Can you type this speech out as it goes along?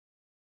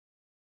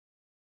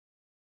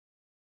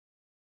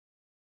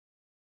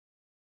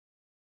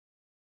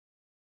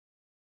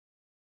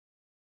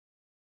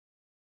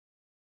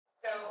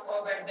So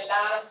over the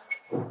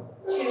last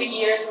 2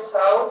 years or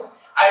so,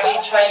 I've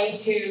been trying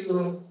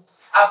to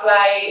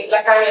apply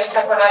Lacanian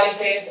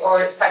psychoanalysis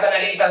or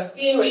psychoanalytical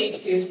theory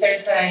to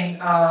certain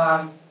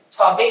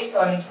topics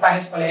on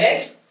Spanish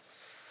politics,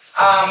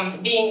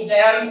 being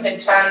them the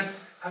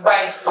trans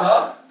rights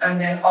law,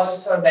 and then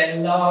also the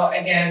law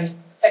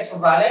against sexual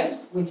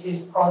violence, which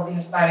is called in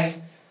Spanish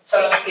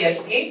solo sí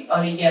es sí,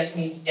 only yes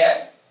means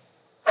yes.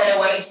 And I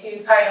wanted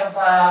to kind of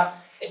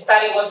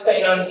study what's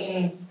going on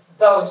in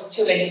those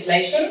two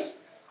legislations,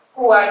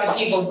 who are the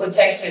people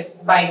protected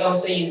by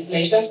those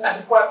legislations,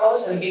 and who are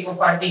also the people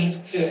who are being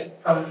excluded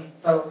from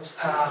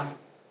those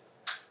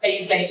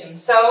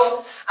legislations.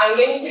 So I'm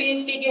going to be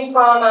speaking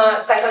from a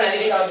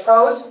psychoanalytical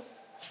approach,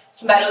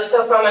 but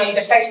also from an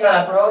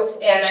intersectional approach.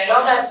 And I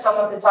know that some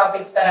of the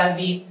topics that I'll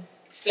be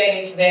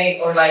explaining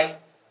today or like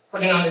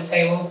putting on the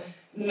table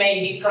may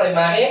be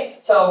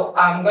problematic. So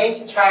I'm going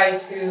to try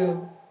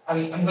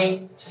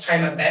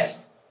my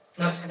best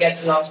not to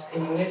get lost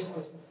in English,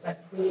 because it's like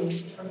really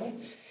easy for me.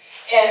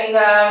 And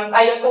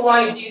I also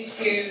wanted you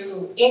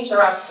to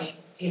interrupt me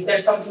if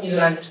there's something you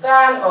don't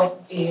understand, or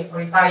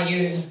if I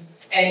use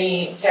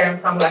any term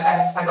from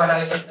Lacanian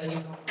psychoanalysis that you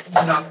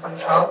do not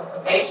control.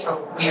 Okay,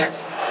 so we are in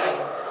the same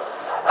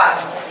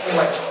path.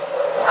 Anyway.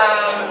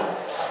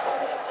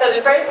 So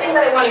the first thing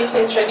that I wanted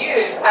to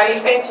introduce, and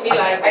it's going to be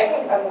like, I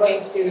think I'm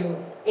going to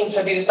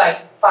introduce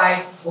like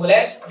 5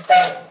 bullets, or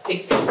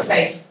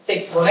say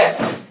 6 bullets.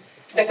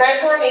 The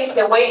first one is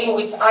the way in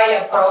which I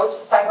approach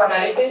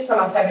psychoanalysis from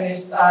a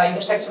feminist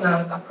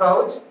intersectional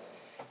approach.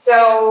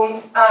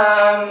 So,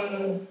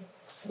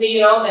 do you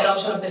know the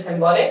notion of the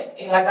symbolic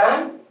in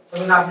Lacan? So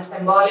we have the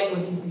symbolic,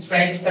 which is this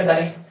register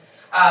that is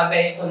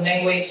based on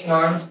language,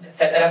 norms,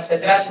 etc.,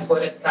 to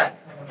put it like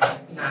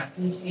in an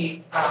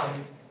easy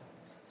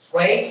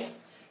way.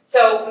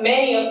 So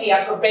many of the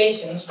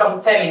appropriations from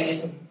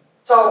feminism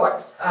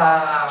towards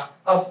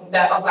of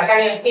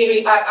Lacanian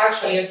theory are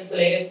actually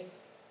articulated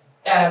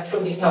through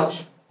this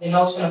notion, the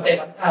notion of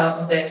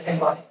the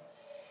symbolic.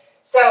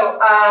 So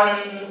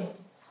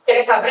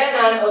Teresa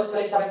Brennan, also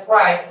Elizabeth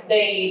Wright,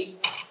 they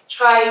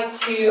try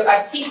to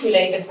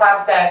articulate the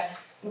fact that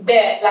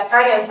the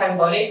Lacanian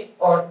symbolic,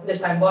 or the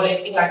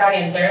symbolic in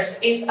Lacanian terms,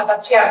 is a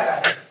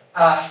patriarchal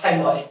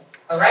symbolic,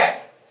 all right?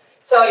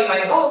 So in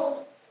my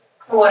book,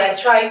 what I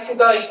try to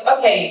go is,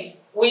 okay,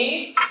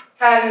 we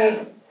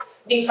can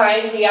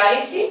define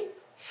reality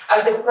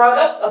as the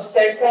product of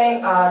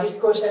certain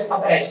discursive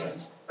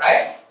operations,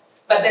 right?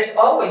 But there's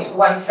always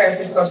one first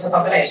discursive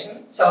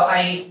operation. So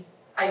I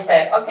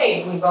said,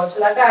 okay, we go to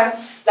Lacan.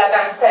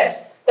 Lacan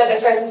says that the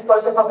first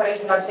discursive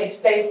operation that takes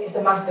place is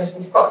the master's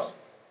discourse.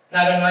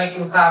 Now, I don't know if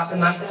you have the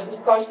master's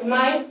discourse in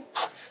mind,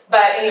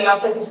 but in the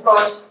master's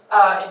discourse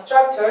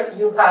structure,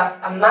 you have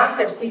a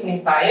master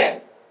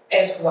signifier,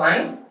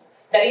 S1,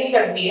 that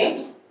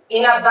intervenes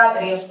in a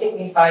battery of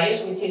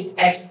signifiers, which is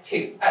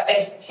S2,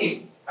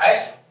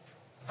 right?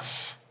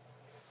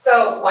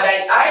 So what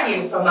I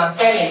argue from a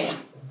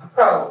feminist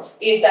approach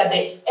is that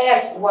the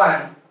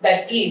S1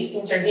 that is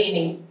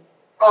intervening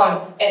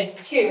on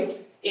S2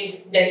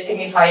 is the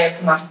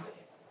signifier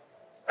masculine,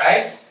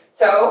 right?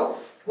 So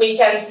we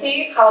can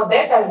see how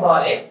the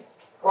symbolic,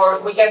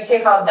 or we can see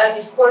how that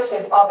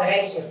discursive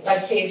operation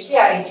that creates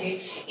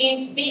reality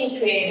is being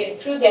created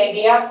through the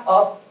idea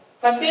of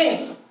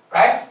masculinity,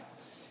 right?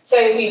 So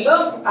if we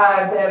look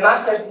at the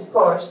master's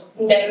discourse,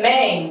 the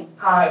main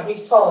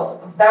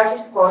result of that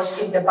discourse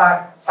is the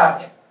verb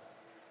subject.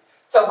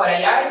 So what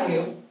I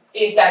argue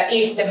is that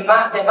if the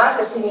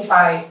master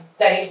signifier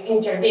that is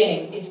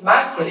intervening is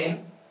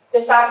masculine, the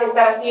subject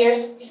that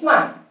appears is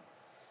man,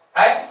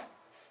 right?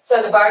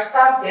 So the verb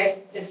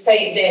subject, let's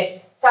say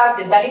the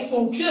subject that is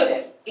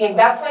included in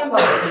that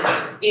symbology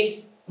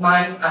is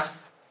man,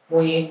 as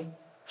we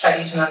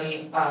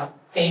traditionally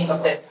think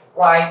of the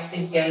white,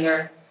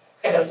 cisgender,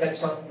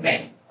 heterosexual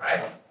men,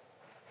 right?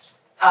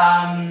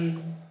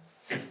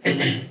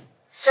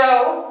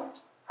 So,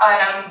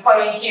 and I'm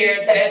following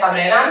here Teresa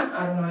Brennan.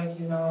 I don't know if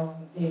you know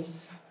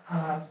this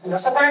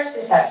philosopher.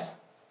 She says,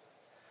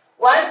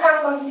 one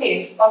can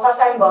conceive of a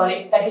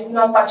symbolic that is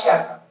not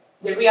patriarchal.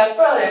 The real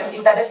problem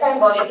is that the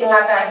symbolic in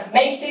Lacan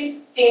makes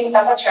it seem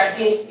that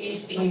patriarchy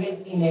is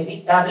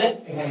inevitable.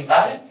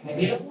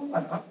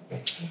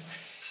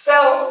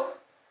 So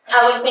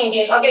I was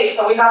thinking, okay,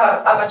 so we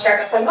have a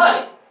patriarchal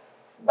symbolic,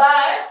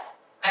 but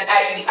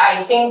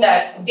I think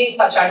that this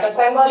patriarchal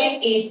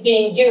symbolic is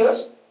being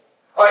used,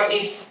 or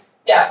it's,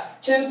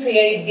 to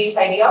create this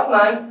idea of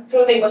man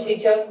through the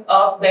imposition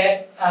of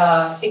the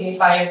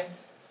signifier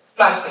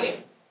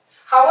masculine.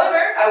 However,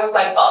 I was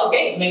like, oh,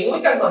 okay, maybe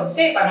we can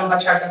conceive a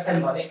non-patriarchal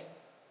symbolic.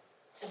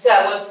 So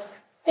I was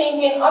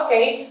thinking,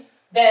 okay,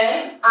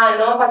 then a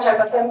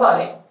non-patriarchal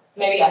symbolic,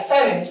 maybe a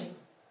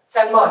feminist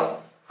symbolic,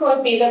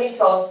 could be the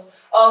result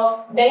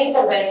of the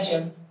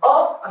intervention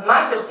of a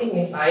master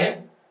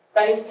signifier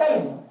that is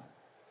feminine,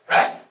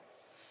 right?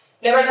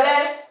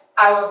 Nevertheless,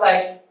 I was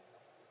like,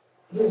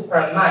 this is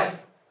problematic,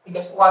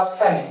 because what's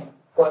feminine?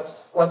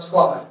 What's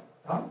woman?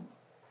 No?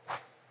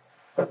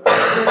 So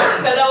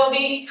that would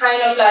be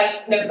kind of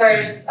like the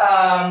first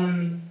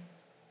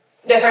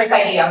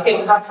idea. Okay,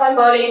 we have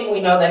symbolic,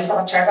 we know that it's a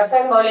patriarchal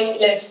symbolic,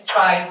 let's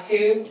try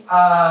to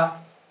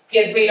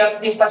get rid of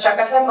this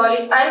patriarchal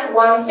symbolic, and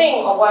one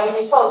thing, or one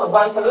result, or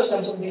one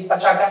solution to this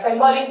patriarchal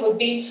symbolic would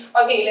be,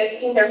 okay, let's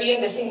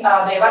intervene the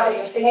battery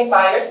of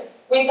signifiers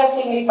with a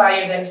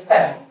signifier that is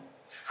feminine.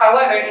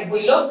 However, if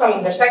we look from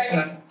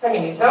intersectional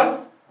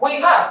feminism, we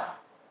have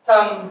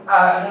some,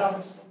 I don't know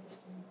what to say,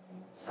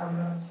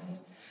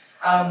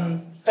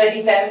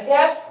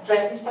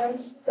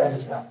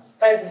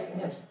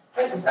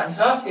 resistance,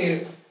 no?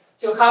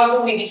 To how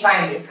do we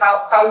define this?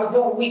 How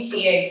do we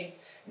create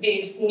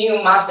this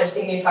new master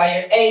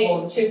signifier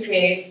able to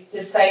create,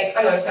 let's say,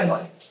 another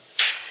symbol?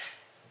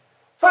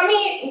 For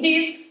me,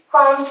 this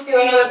comes to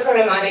another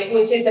problematic,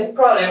 which is the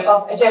problem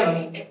of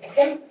hegemony.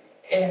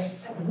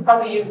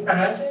 How do you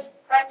pronounce it?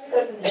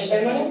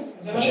 Hegemony?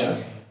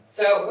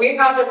 So we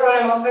have the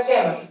problem of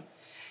hegemony.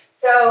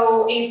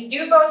 So if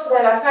you go to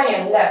the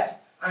Lacanian left,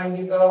 and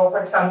you go, for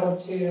example,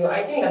 to,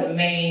 I think that the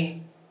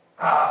main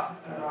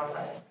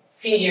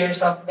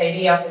figures of the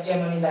idea of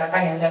hegemony in the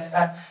Lacanian left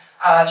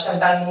are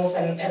Chantal Mouffe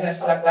and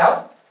Ernesto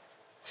Laclau.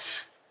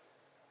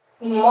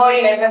 More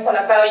in Ernesto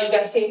Laclau, you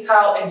can see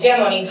how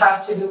hegemony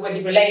has to do with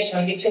the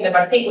relation between the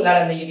particular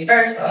and the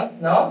universal.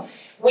 No,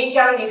 we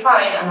can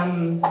define, and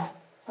I'm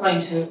going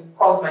to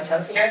quote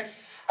myself here,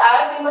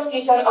 as the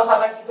imposition of a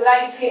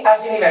particularity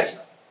as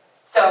universal.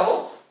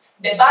 So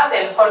the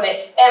battle for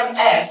the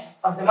MS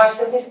of the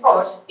Marxist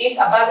discourse is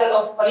a battle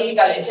of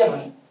political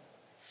hegemony,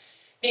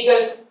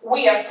 because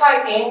we are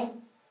fighting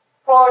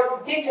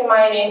for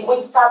determining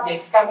which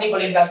subjects can be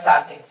political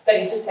subjects. That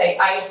is to say,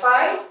 I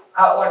fight,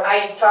 or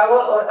I struggle,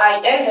 or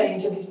I enter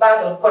into this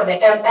battle for the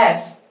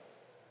MS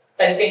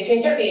that is going to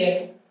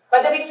interfere,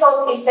 but the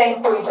result is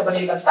saying who is the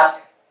political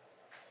subject.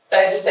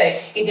 That is to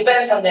say, it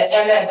depends on the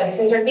MS that is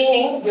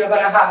intervening, you're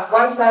going to have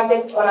one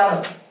subject or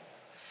another.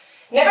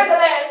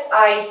 Nevertheless,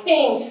 I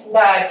think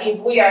that if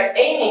we are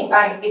aiming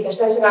at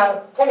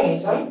intersectional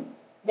feminism,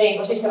 the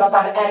imposition of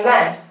an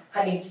MS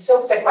and its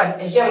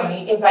subsequent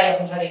hegemony imply a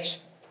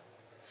contradiction.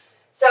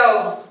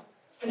 So,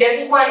 there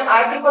is one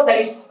article that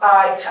is,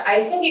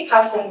 I think it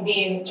hasn't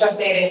been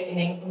translated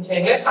into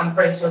English, I'm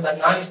pretty sure that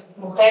not. It's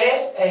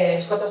Mujeres,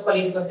 Sujetos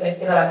Políticos de la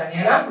Izquierda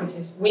Lacaniana, which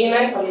is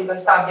women, political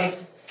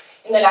subjects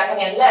in the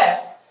Lacanian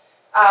left.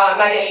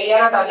 Maria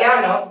Liliana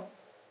Tagliano,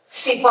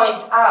 she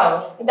points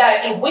out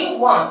that if we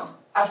want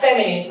a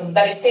feminism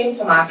that is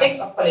symptomatic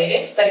of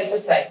politics, that is to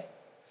say,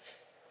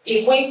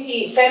 if we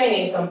see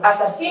feminism as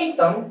a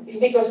symptom, it's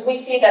because we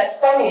see that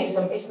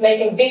feminism is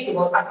making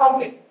visible a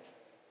conflict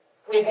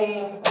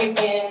within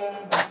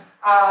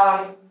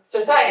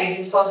society.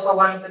 This is also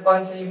one of the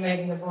points that you made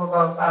in the book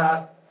of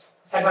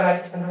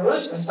Psychoanalytical and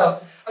Revolution.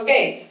 So,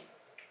 okay,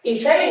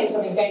 if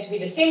feminism is going to be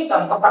the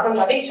symptom of a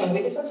contradiction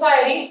with the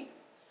society,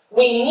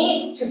 we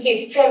need to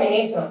keep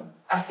feminism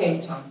a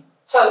symptom.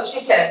 So she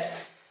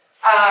says,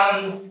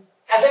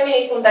 a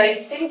feminism that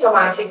is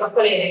symptomatic of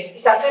politics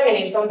is a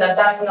feminism that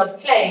does not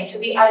claim to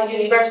be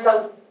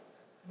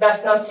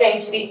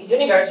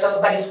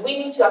but is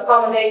willing to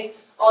accommodate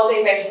all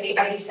diversity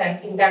and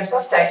dissent in terms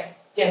of sex,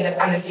 gender,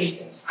 and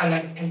decisions.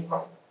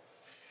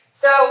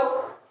 So,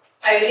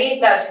 I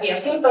believe that to be a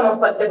symptom of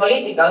the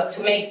political,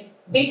 to make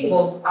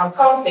visible our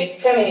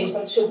conflict,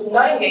 feminism should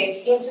not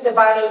engage into the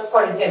battle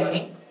for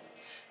hegemony,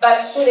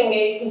 but should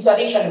engage into a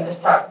different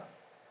struggle.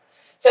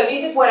 So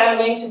this is what I'm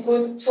going to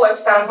put two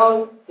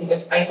examples,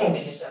 because I think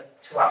this is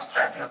too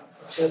abstract,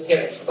 too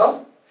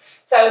theoretical.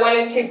 So I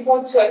wanted to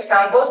put two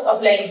examples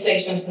of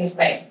legislations in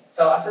Spain.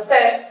 So as I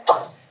said,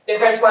 the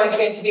first one is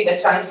going to be the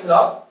trans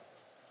law.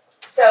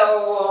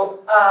 So,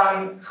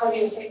 how do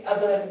you say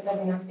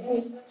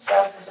autodetermination?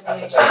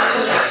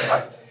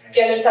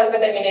 Gender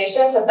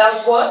self-determination. So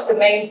that was the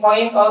main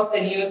point of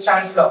the new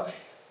trans law.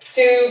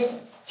 To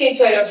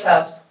situate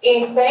ourselves.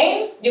 In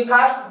Spain, you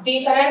have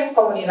different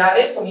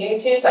comunidades,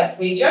 communities, like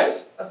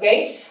regions,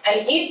 okay?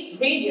 And each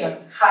region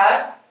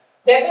had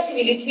the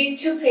possibility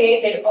to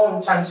create their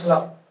own trans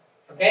law,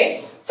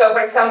 okay? So,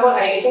 for example,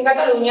 I live in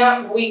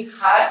Catalonia, we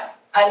had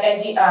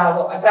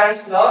a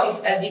trans law,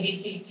 is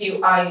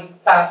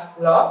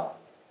LGBTQI+ law,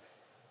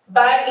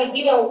 but it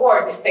didn't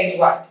work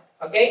statewide,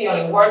 okay? It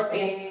only worked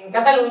in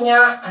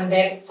Catalonia, and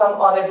then some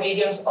other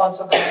regions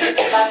also had it,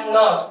 but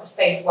not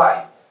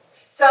statewide.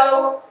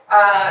 So,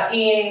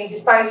 in the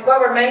Spanish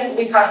government,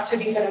 we have two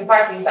different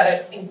parties that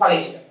are in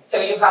coalition. So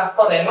you have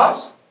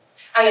Podemos,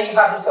 and then you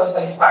have the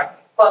Socialist Party.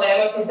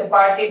 Podemos is the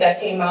party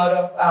that came out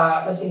of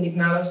Los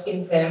Indignados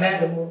 15M,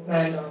 the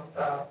movement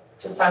of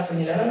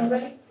 2011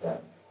 already. Yeah,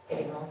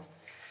 getting old.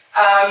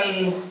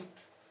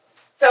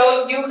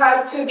 So you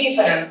have two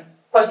different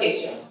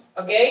positions,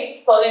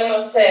 okay?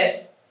 Podemos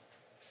said,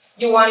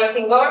 you want us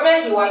in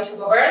government, you want to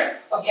govern,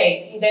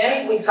 okay,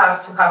 then we have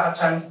to have a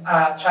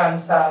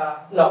trans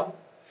law.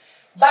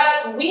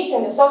 But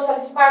within the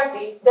Socialist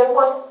Party, there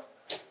was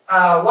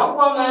one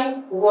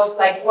woman who was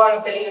like one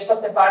of the leaders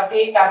of the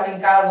party, Carmen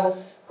Calvo,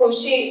 who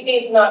she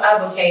did not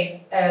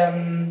advocate,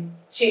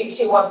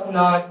 she was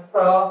not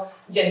pro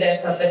gender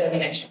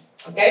self-determination,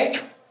 okay?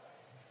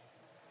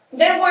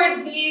 There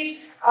were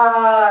these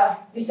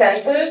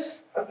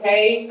dissensus,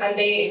 okay, and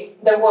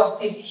there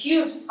was this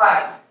huge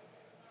fight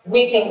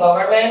within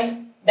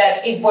government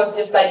that it was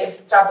just like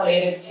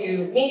extrapolated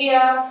to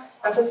media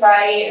and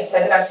society,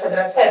 etc.,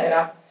 etc.,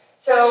 etc.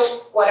 So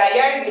what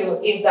I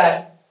argue is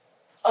that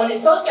on the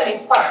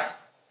socialist part,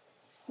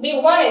 they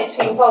wanted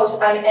to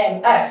impose an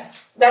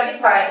MS that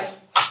defined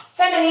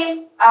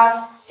feminine as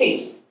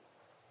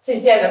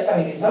cisgender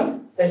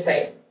feminism, they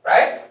say,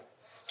 right?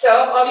 So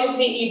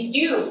obviously, if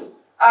you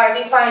are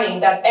defining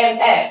that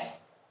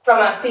MS from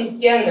a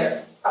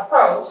cisgender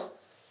approach,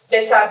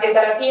 the subject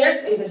that appears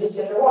is the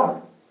cisgender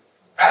woman,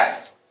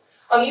 right?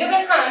 On the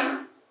other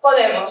hand,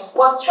 Podemos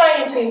was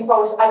trying to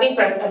impose a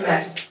different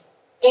MS,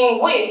 in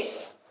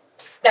which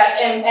that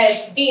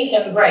MS did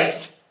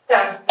embrace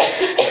trans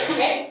people,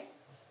 okay?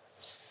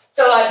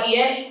 So at the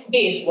end,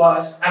 this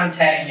was, I'm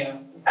telling you,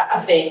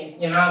 a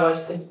thing, you know, it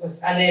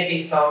was an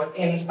episode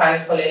in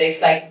Spanish politics,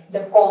 like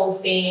the whole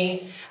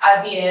thing.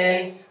 At the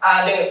end,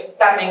 the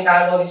Carmen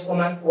Calvo, this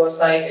woman who was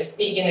like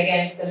speaking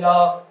against the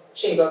law,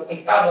 she got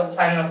kicked out of the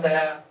sign of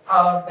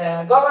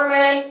the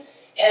government,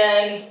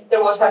 and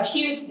there was a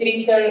huge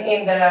division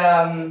in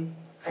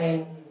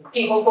the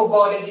people who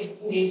voted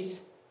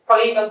this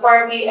political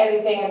party,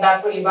 everything, and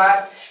that really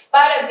bad.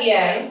 But at the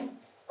end,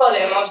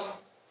 Podemos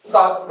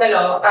got the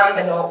law, and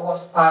the law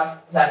was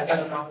passed, like, I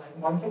don't know, like a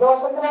month ago or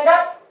something like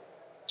that.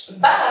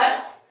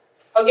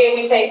 But, okay,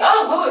 we say,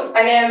 oh, good,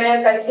 an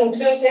AMS that is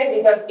inclusive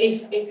because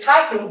it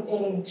has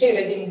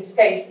included, in this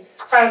case,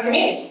 trans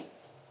community.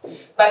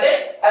 But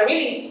there's a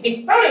really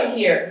big problem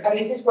here, and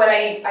this is what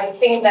I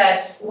think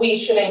that we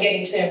shouldn't get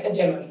into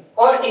hegemony,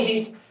 or it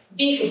is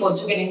difficult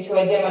to get into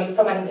hegemony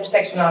from an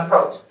intersectional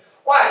approach.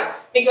 Why?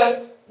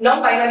 Because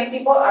non-binary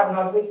people are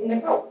not within the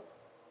group.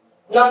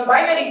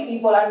 Non-binary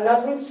people are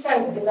not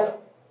represented in the law.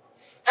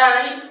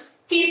 And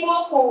people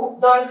who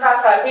don't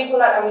have a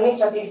regular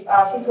administrative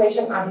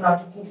situation are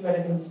not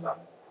included in this law.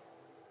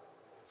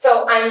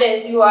 So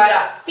unless you are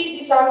a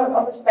citizen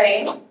of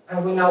Spain,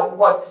 and we know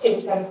what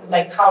citizens,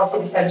 like how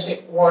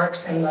citizenship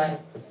works, and like,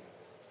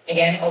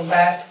 again, all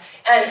that,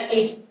 and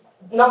if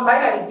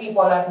non-binary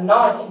people are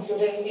not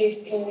included in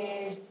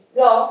this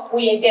law,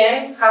 we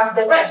again have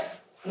the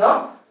rest,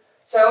 no?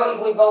 So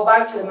if we go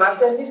back to the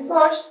master's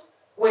discourse,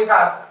 we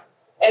have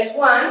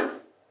S1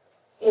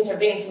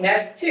 intervenes in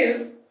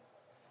S2,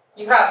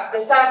 you have the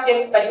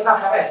subject, but you have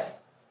the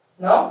rest,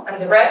 no?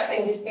 And the rest,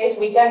 in this case,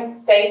 we can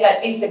say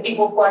that is the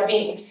people who are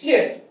being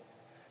excluded.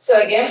 So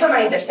again, from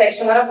an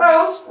intersectional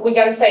approach, we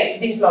can say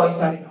this law is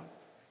not enough.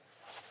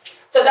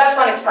 So that's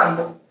one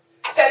example.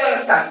 Second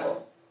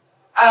example.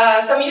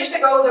 Some years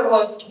ago, there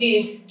was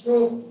this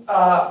group,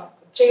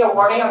 trigger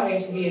warning, I'm going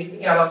to be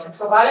speaking about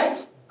sexual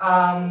violence.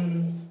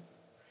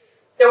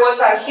 There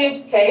was a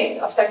huge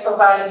case of sexual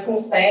violence in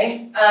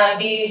Spain, and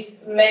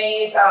this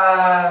made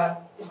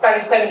the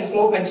Spanish feminist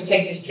movement to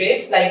take the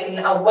streets, like in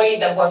a way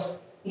that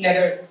was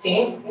never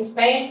seen in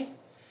Spain.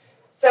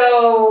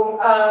 So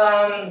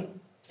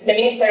the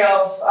Minister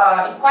of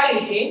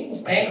Equality in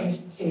Spain,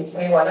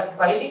 Minister of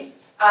Equality,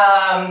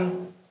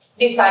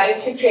 decided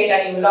to create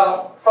a new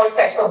law for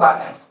sexual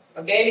violence,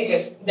 okay?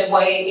 Because the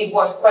way it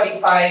was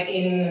codified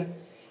in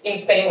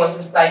Spain was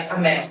just like a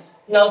mess.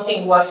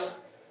 Nothing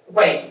was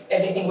rape,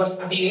 everything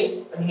was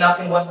abuse, and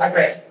nothing was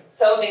aggressive.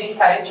 So they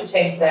decided to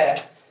change the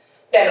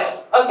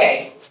law.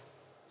 Okay,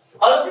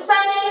 all of a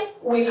sudden,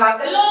 we have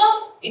the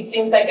law, it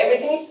seems like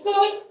everything is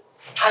good,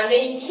 and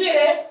they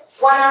included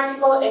one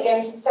article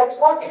against sex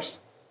workers.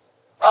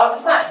 All of a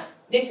sudden,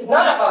 this is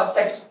not about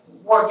sex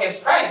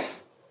workers'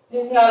 rights.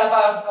 This is not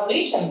about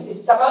abolition. This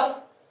is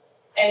about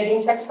ending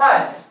sex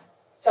violence.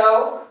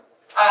 So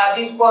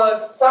this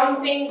was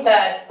something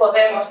that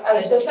Podemos and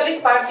the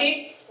Socialist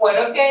Party were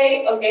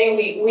okay,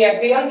 we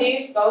agree on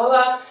this, blah, blah,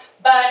 blah.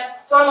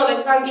 But some of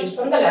the countries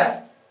from the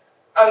left,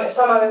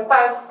 some of the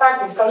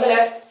parties from the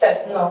left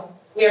said, no,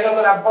 we are not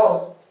going to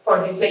vote for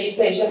this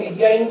legislation if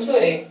you are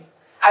including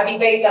a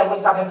debate that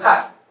we haven't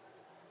had.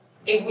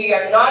 If we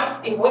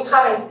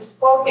haven't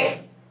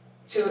spoken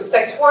to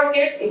sex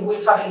workers, if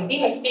we haven't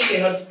been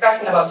speaking or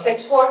discussing about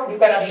sex work, you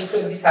cannot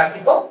include this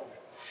article.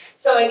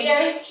 So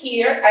again,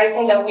 here, I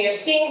think that we are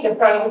seeing the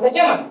problem with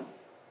hegemony.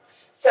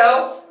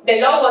 So the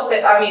law was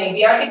the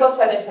article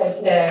said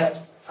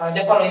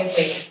the following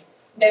thing.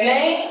 The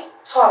main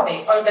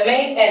topic or the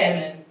main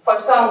element for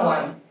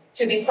someone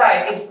to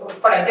decide,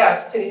 for a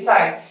judge to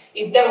decide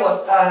if there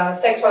was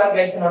sexual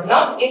aggression or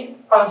not,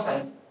 is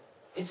consent.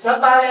 It's not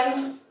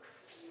violence,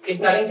 it's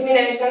not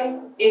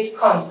intimidation, it's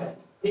consent.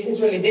 This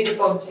is really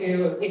difficult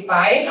to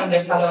define, and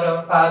there's a lot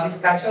of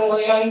discussion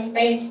going on in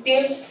Spain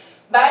still.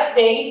 But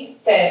they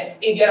said,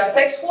 if you're a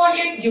sex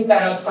worker, you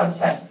cannot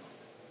consent.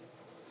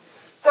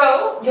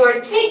 So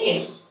you're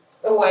taking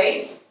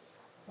away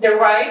the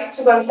right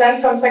to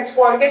consent from sex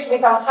workers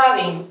without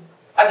having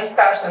a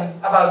discussion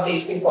about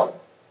this before.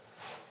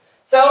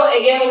 So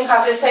again, we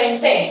have the same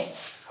thing.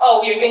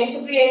 Oh, we're going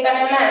to create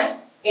an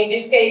MS, in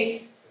this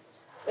case,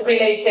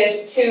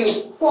 related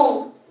to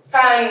who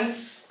can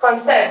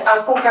consent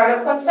and who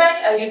cannot consent,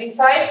 and you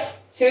decide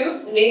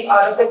to leave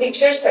out of the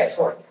picture sex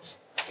workers.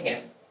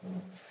 Again.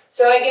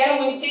 So again,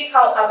 we see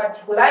how a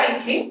particular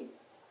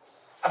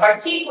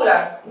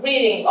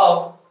reading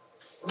of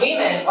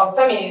women of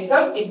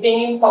feminism is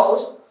being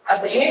imposed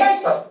as a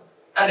universal.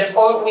 And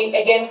therefore, we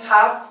again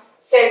have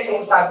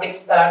certain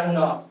subjects that are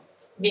not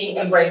being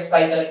embraced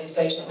by the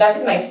legislation.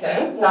 Does it make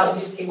sense? Now, do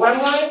you see where I'm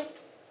going?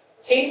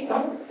 See?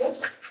 No?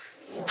 Yes?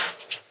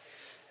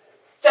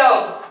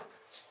 So,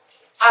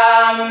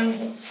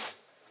 and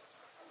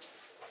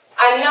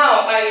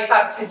now I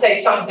have to say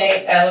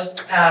something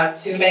else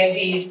to make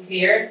this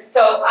clear.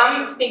 So,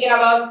 I'm speaking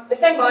about the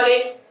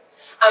symbolic,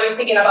 I'm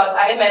speaking about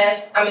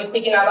RMS, I'm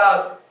speaking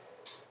about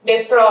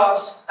the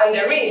pros and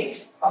the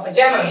risks of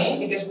hegemony,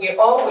 because we're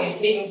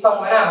always leaving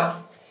someone out.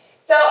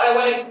 So I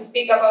wanted to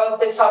speak about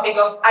the topic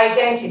of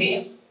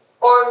identity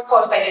or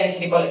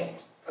post-identity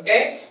politics,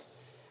 okay?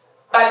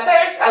 But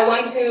first, I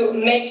want to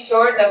make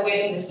sure that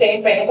we're in the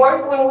same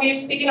framework when we're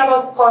speaking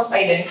about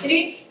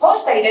post-identity.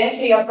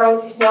 Post-identity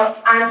approach is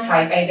not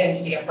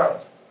anti-identity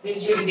approach.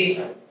 This is really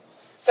different.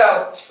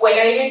 So when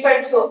I refer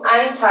to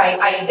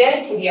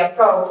anti-identity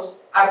approach,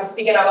 I'm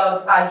speaking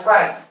about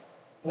alt-right,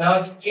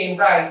 extreme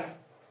right.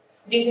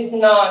 This is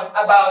not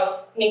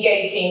about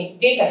negating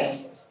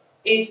differences.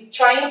 It's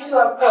trying to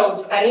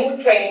approach a new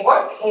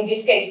framework, in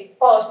this case,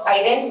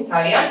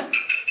 post-identitarian,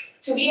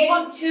 to be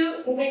able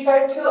to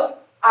refer to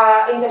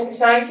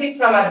intersectionality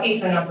from a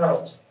different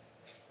approach.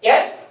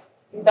 Yes?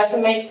 It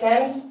doesn't make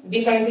sense? The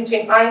difference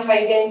between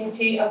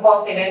anti-identity and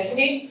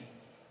post-identity?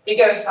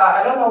 Because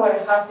I don't know where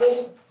I have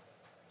this,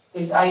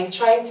 because I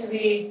tried to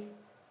be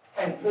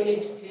really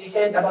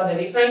explicit about the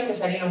difference,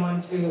 because I didn't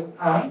want to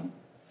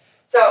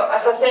So,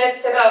 as I said,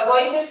 several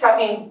voices have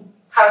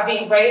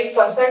been raised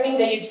concerning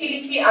the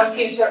utility and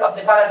future of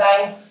the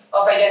paradigm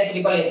of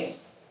identity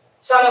politics.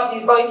 Some of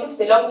these voices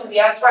belong to the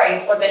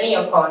alt-right or the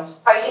neocons,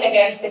 fighting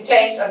against the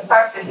claims and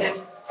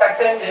successes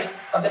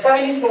of the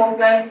feminist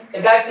movement,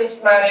 the Black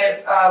Lives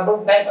Matter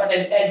movement, or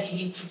the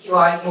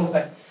LGBTQI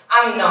movement.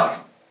 I'm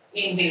not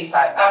in this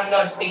side. I'm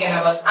not speaking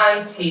about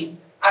identity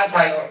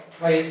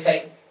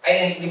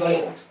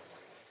politics.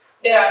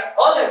 There are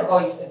other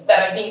voices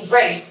that are being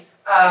raised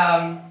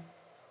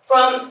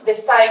from the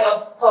side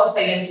of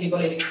post-identity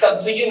politics. So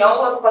do you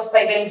know what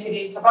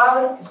post-identity is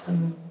about? Because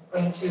I'm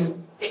going to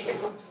take a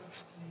look to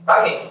explain.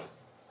 Okay.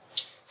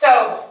 So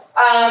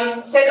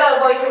several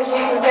voices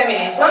within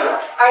feminism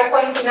are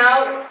pointing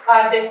out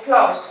the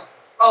flaws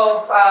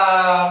of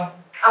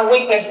and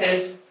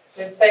weaknesses,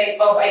 let's say,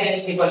 of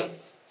identity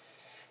politics.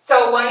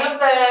 So one of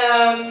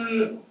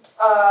the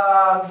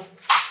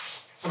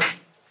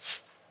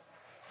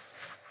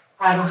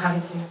I don't have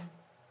it here.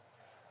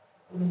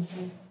 Let me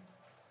see.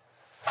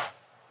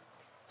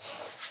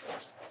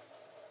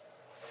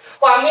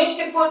 Well, I'm going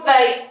to put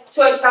like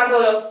 2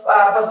 examples of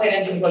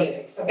post-identity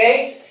politics,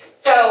 okay?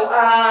 So,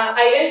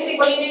 identity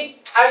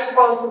politics are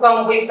supposed to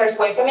come with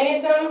first-wave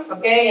feminism,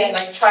 okay? And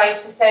like try to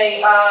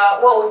say,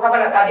 well, we have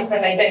a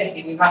different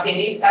identity. We have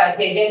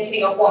the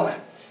identity of woman.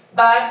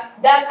 But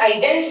that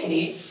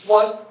identity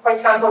was, for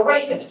example,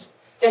 racist.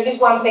 There's this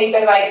one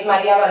paper by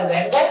Maria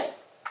Valdés,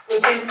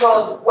 which is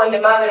called When the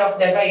Mother of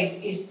the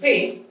Race is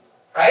Free,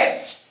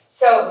 right?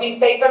 So this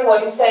paper,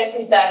 what it says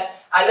is that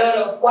a lot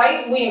of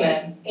white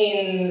women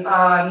in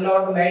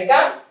North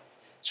America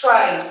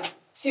tried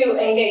to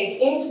engage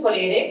into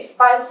politics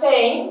by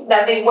saying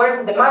that they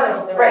were the mother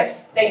of the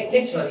race, like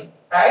literally,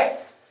 right?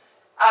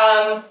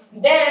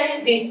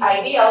 Then this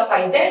idea of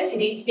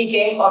identity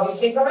became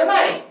obviously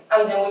problematic.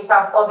 And then we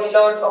have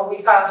overlord, or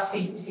we have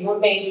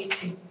maybe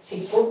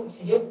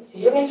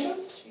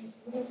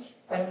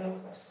I don't know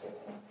what to say.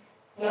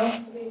 No?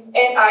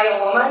 And I, a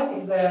woman,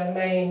 is the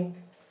main.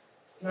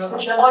 No.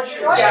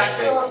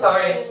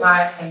 Sorry,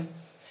 my accent.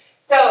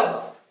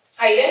 So,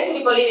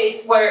 identity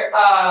politics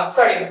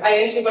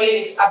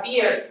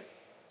appear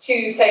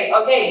to say,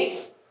 okay,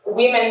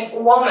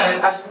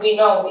 woman, as we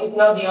know, is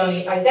not the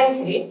only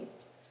identity,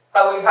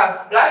 but we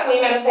have black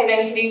women as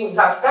identity, we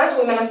have trans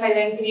women as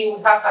identity,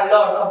 we have a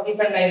lot of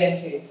different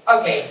identities.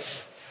 Okay,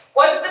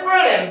 what's the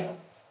problem?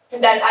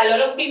 That a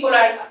lot of people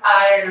are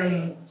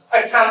for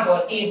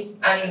example,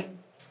 and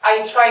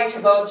I try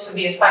to go to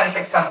the Spanish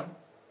example.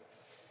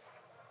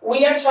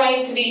 We are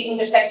trying to be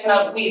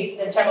intersectional with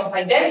the term of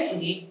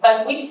identity,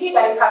 but we see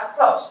that it has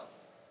flaws,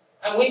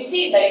 and we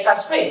see that it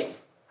has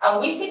risks, and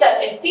we see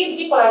that still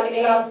people are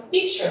getting out of the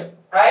picture,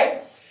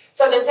 right?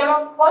 So the term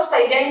of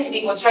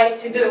post-identity, what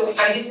tries to do,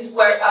 and this is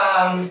where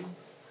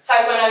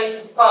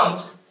psychoanalysis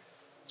comes,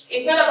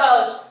 it's not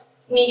about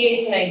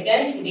negating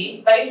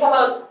identity, but it's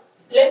about,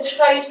 let's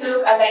try to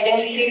look at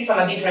identity from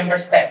a different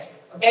perspective,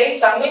 okay?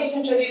 So I'm going to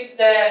introduce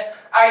the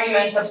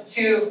arguments of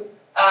 2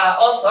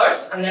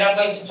 authors, and then I'm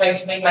going to try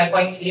to make my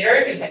point clearer,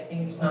 because I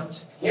think it's not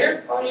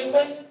clear for you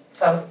guys.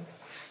 So,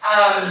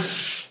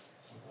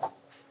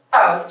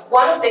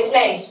 one of the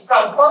claims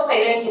from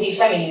post-identity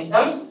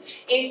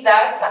feminisms is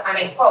that, and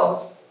I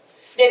quote,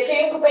 the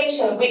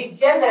preoccupation with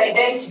gender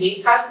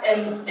identity has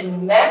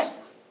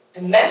enmeshed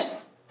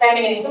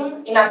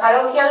feminism in a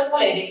parochial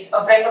politics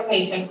of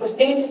recognition whose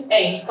limited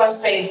aims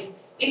constrains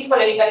its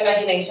political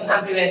imagination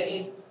and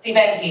prevent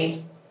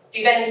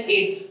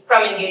it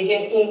from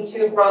engaging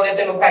into broader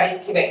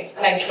democratic debates.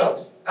 And I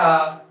close,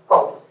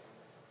 quote.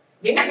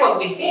 This is what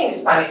we see in the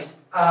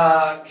Spanish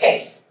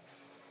case.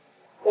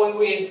 When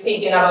we're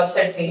speaking about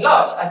certain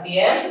laws, at the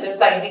end, there's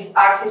like this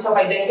axis of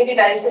identity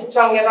that is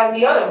stronger than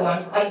the other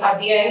ones, and at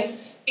the end,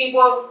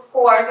 people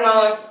who are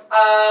not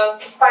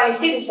Spanish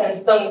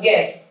citizens don't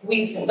get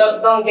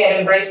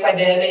embraced by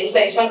the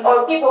legislation,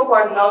 or people who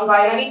are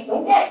non-binary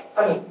don't get.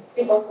 I mean,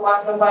 people who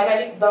are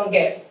non-binary don't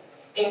get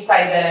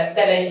inside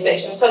the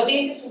legislation. So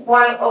this is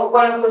one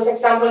of those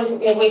examples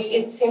in which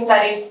it seems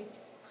that is,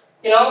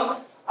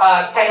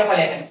 kind of a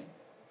limit.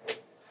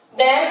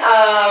 Then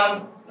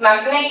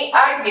McNay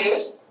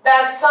argues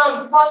that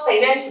some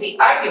post-identity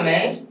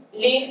arguments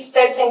leave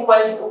certain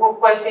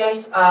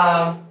questions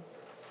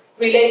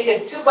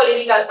related to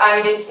political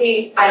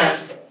agency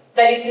unanswered.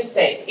 That is to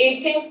say, it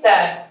seems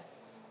that,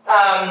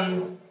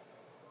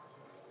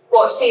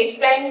 she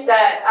explains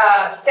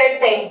that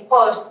certain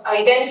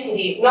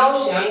post-identity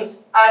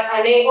notions are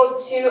unable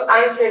to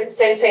answer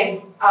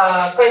certain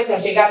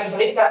questions regarding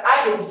political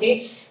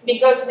agency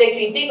because the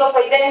critique of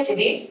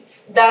identity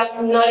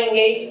does not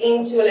engage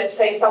into, let's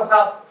say,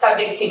 somehow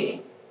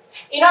subjectivity.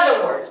 In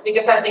other words,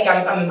 because I think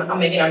I'm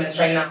making a mess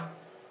right now,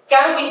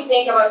 can we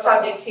think about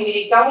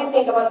subjectivity, can we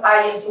think about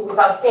agency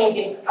without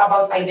thinking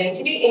about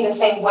identity in the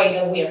same way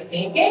that we are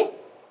thinking?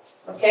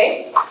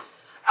 Okay?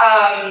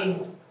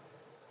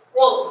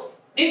 Well,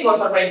 this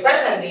was already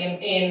present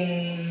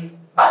in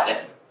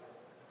Butler.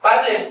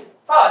 Butler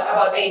thought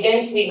about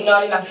identity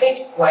not in a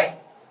fixed way,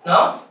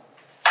 no?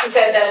 He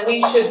said that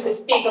we should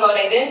speak about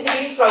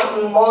identity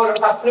from more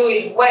of a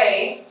fluid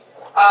way,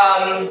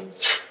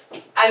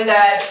 and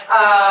that,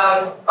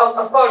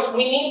 of course,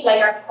 we need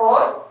like a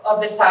core of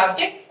the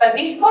subject, but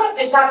this core of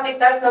the subject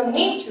does not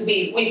need to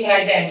be within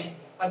identity,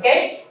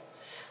 okay?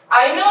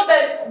 I know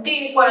that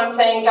this, what I'm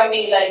saying, can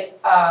be like,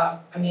 I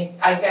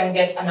can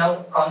get an out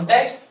of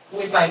context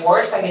with my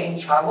words and get in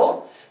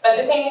trouble. But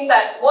the thing is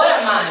that, what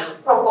am I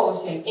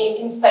proposing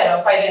instead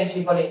of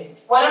identity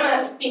politics? What am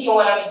I speaking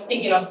when I'm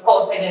speaking of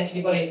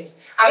post-identity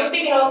politics? I'm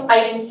speaking of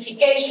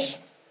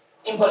identification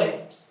in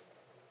politics.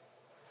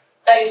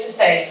 That is to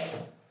say,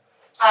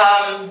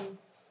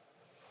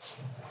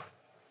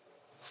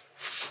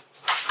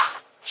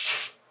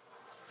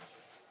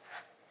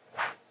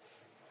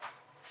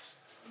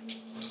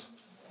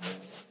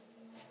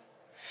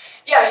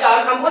 so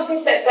I'm posing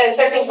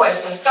certain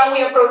questions. Can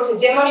we approach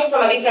hegemony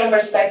from a different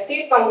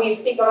perspective? Can we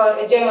speak about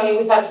hegemony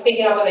without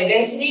speaking about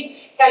identity?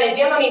 Can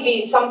hegemony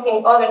be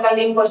something other than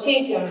the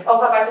imposition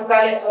of a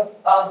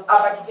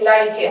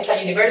particularity as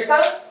a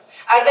universal?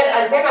 Are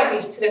there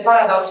alternatives to the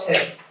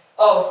paradoxes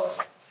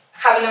of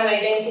having an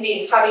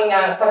identity, having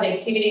a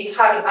subjectivity,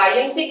 having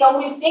agency? Can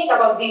we think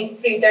about these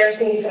three terms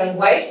in different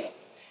ways?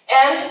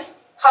 And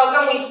how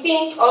can we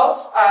think of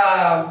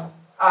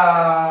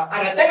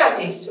an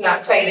alternative to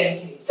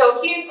identity?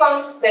 So here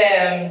comes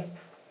the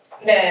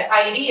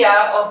idea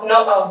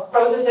of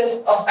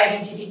processes of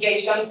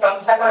identification from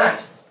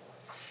psychoanalysis.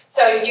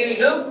 So if you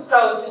look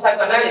close to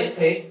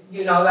psychoanalysis,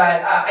 you know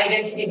that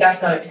identity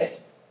does not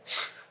exist.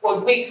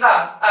 What we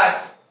have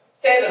are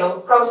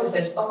several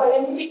processes of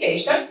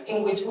identification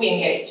in which we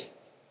engage.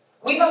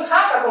 We don't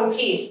have a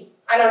complete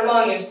and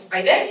harmonious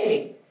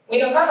identity. We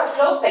don't have a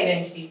closed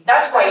identity.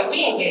 That's why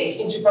we engage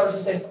into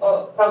processes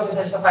of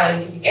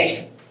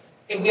identification.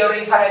 If we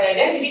already had an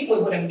identity, we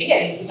wouldn't be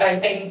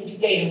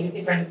identificating with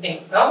different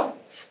things, no?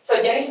 So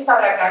Yanis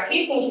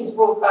Stavrakakis, in his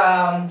book,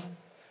 Lacanian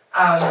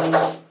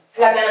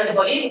the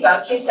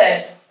Political, he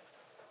says,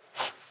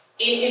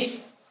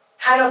 it's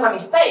kind of a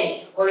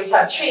mistake, or it's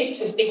a trick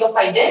to speak of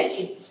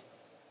identities,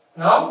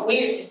 no?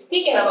 We're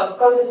speaking about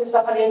processes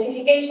of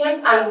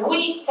identification, and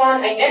we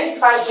can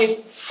identify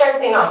with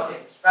certain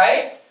objects,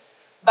 right?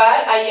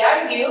 But I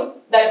argue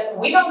that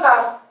we don't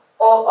have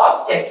all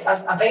objects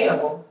as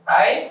available,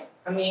 right?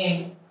 I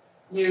mean,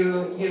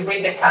 you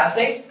read the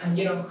classics and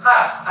you don't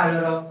have a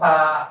lot of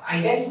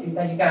identities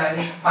that you can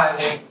identify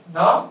with,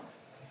 no?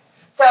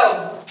 So,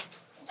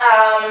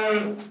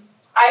 I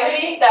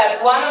believe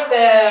that one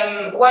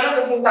of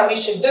the things that we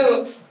should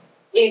do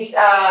is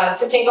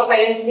to think of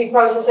identity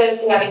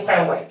processes in a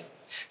different way.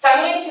 So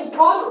I'm going to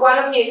put one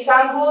of the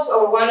examples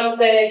or one of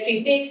the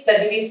critiques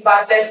that Judith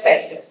Butler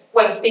faces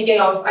when speaking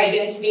of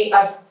identity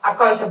as a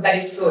concept that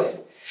is fluid.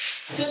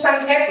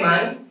 Susan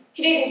Heckman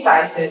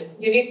criticizes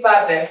Judith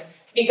Butler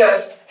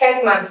because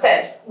Heckman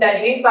says that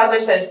Judith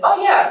Butler says,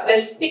 oh yeah,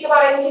 let's speak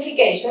about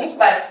identifications,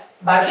 but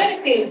Butler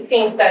still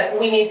thinks that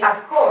we need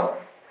a core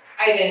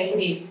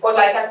identity or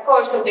like a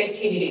core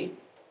subjectivity.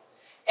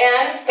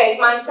 And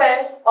Heckman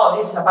says, oh,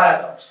 this is a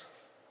paradox.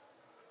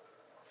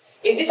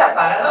 Is this a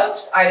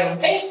paradox? I don't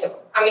think so.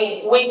 I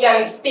mean, we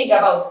can speak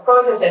about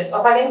processes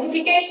of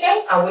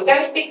identification and we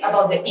can speak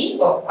about the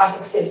ego as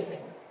existing.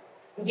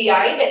 The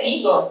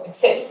ego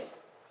exists.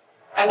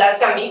 And that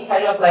can be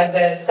kind of like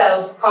the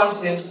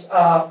self-conscious,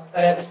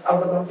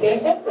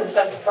 autoconsciente, the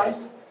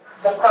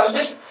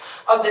self-conscious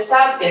of the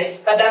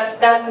subject, but that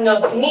does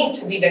not need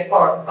to be the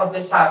core of the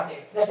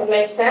subject. Does it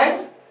make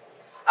sense?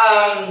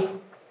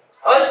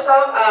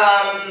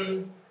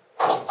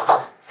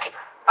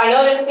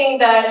 Another thing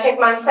that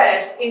Heckman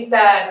says is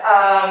that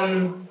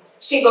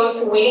she goes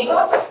to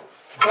Winnicott,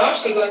 no?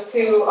 She goes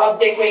to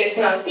object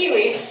relational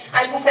theory,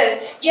 and she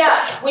says,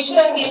 yeah, we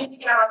shouldn't be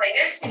speaking about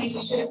identity,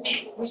 we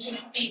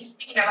should be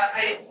speaking about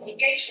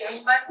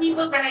identifications, but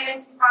people can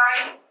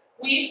identify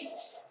with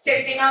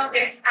certain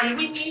objects, and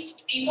we need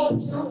people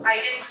to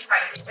identify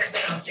with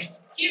certain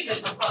objects. Here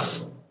there's a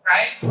problem,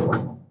 right?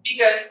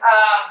 Because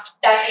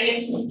that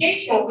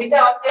identification with the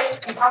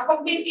object is not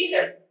complete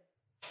either,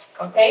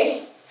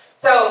 okay?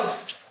 So,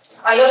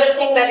 another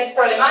thing that is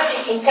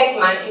problematic in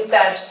Heckman is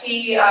that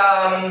she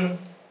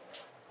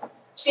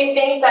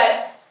thinks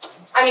that,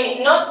 I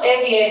mean, not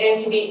every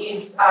identity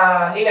is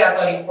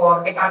liberatory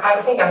for Heckman.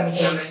 I think I'm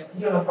making a mess.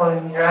 You're not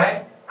following me,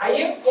 right? Are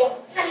you?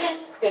 Yeah.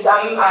 Because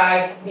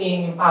I've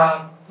been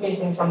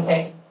missing some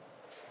things.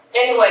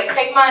 Anyway,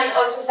 Heckman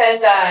also says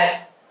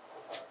that,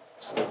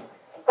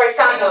 for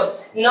example,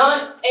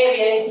 not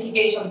every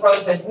identification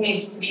process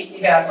needs to be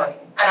liberatory.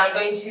 And I'm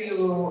going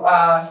to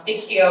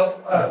speak here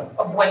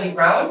of Wendy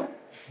Brown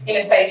in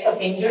the states of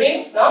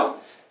injury, no?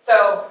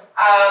 So,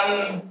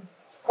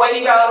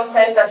 Wendy Brown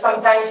says that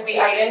sometimes we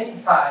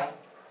identify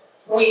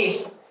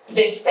with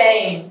the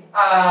same,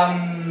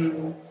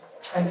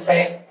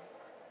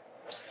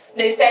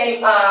 the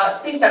same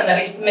system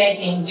that is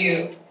making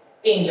you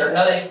injured,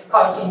 no? That is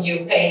causing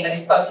you pain, that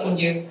is causing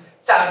you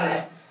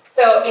sadness.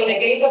 So, in the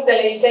case of the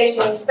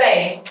legislation in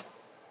Spain,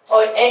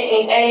 or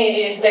in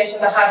any legislation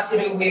that has to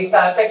do with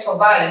sexual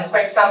violence, for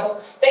example,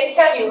 they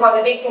tell you how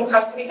the victim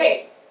has to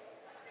behave.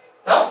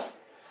 No?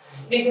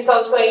 This is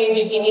also in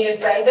Eugenie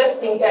Despendes,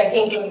 King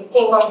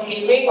Kong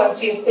Theory, when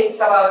she speaks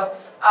about,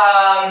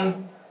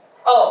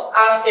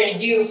 after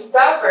you've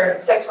suffered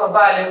sexual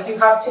violence, you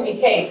have to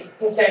behave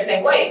in a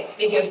certain way,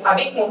 because a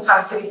victim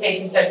has to behave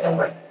in a certain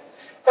way.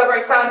 So, for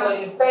example,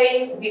 in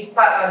Spain, this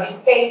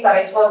case that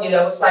I told you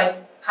that was like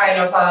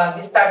kind of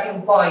the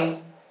starting point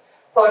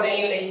for the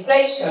new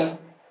legislation.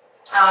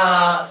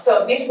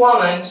 So this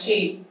woman,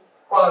 she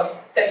was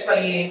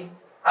sexually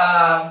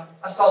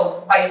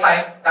assaulted by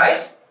 5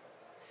 guys.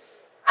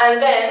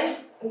 And then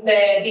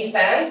the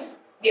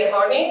defense, the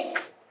attorneys,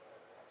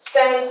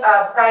 sent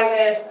a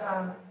private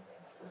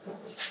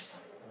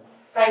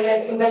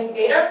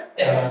investigator.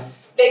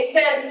 They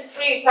sent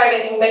 3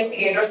 private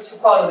investigators to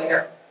follow the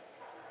girl.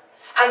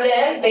 And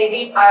then they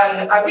did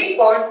a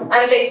report,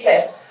 and they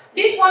said,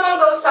 this woman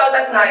goes out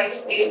at night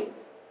still.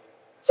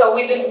 So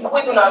we do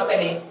not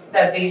believe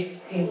that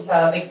this is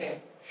a victim.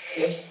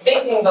 This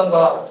victim don't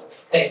go out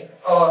there.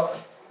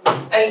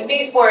 And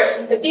these were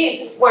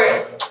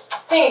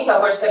things that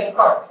were said in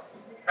court,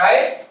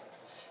 right?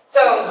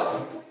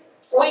 So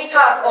we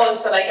have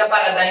also like a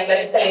paradigm that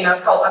is telling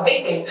us how a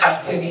victim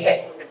has to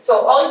behave.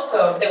 So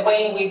also the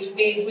way in which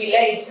we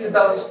relate to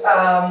those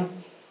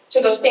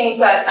things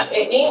that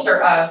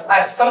injure us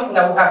are something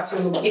that we have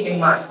to keep in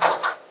mind.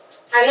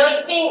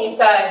 Another thing is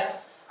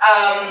that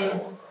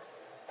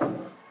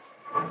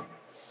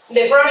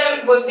the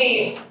problem would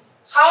be,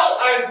 how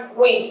are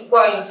we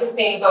going to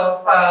think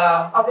of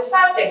the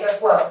subject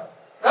as well?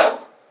 No?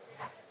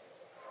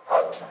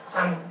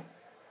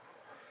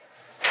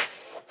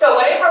 So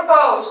what I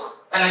proposed,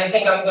 and I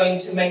think I'm going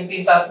to make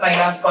this my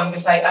last point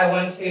because I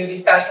want to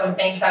discuss some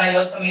things, and I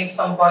also made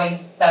some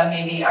points that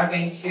maybe are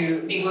going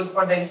to be good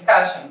for the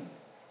discussion.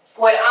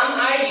 What I'm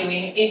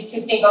arguing is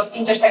to think of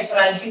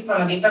intersectionality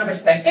from a different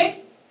perspective.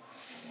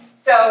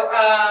 So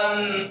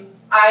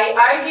I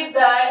argued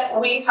that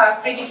we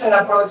have 3 different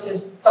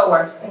approaches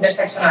towards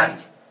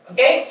intersectionality,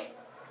 okay?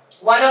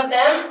 One of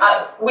them,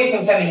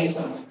 within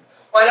feminism,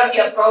 one of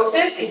the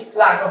approaches is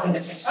lack of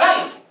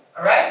intersectionality,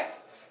 all right?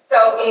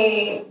 So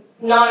in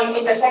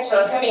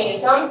non-intersectional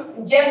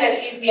feminism, gender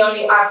is the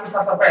only axis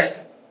of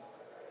oppression.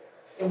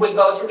 If we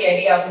go to the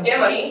idea of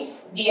hegemony,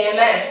 the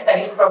MS that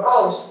is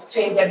proposed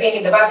to intervene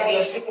in the battery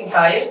of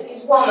signifiers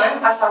is woman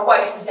as a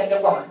white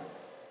cisgender woman.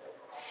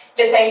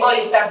 The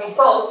symbolic that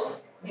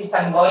results,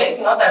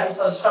 that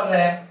results from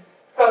the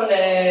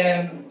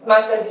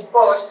master's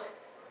discourse,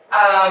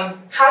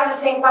 has the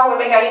same power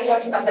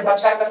mechanisms as the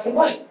patriarchal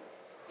symbolic.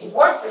 It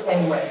works the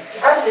same way.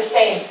 It has the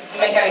same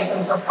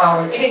mechanisms of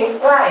power. It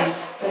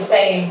implies the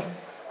same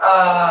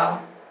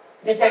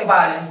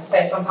balance, to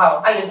say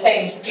somehow, and the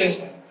same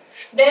exclusion.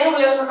 Then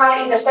we also have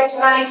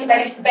intersectionality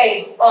that is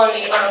based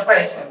only on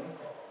oppression.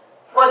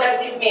 What does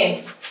this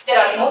mean? There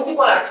are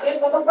multiple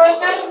axes of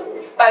oppression,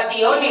 but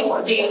the only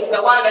one,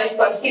 the one that is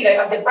considered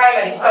as the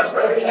primary source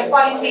of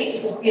inequality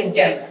is still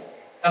gender.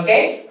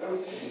 Okay?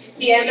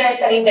 The MS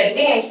that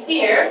intervenes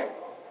here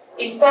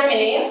is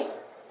feminine,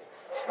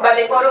 but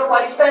the core of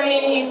what is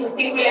feminine is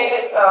still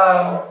related.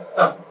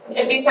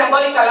 The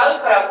symbolic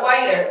allows for a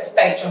wider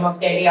spectrum of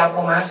the idea of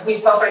woman. As we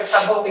saw, for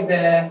example, with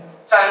the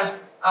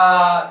trans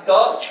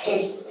law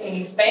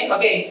in Spain.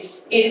 Okay,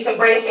 it is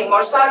embracing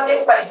more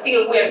subjects, but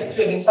still we are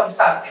excluding some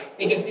subjects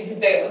because this is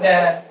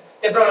the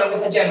problem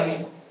with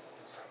hegemony.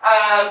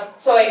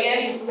 So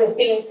again, this is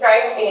still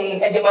inscribed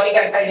in hegemonic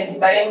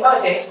identitarian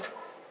logics.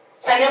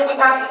 And then we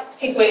have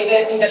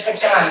situated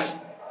intersectionality.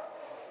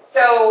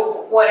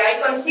 So what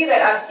I consider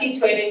as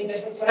situated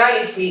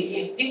intersectionality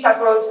is this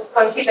approach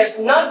considers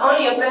not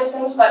only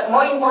oppressions, but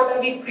more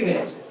importantly,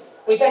 privileges,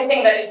 which I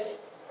think that is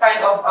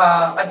kind of,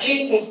 at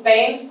least in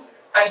Spain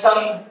and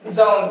in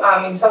some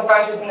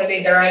countries in the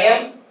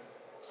Mediterranean,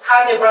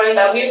 have the problem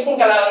that we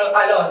think a lot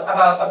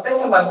about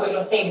oppression, but we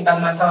don't think that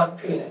much about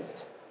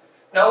privileges.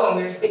 No, when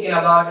we're speaking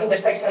about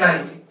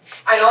intersectionality.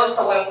 And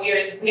also when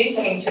we're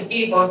listening to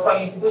people from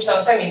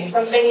institutional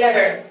feminism, they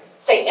never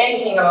say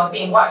anything about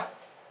being white.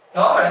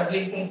 No, or at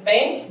least in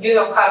Spain, you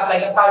don't have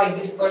like a public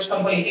discourse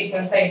from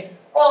politicians saying,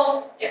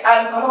 well,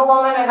 I'm a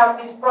woman, I have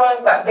this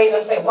problem, but they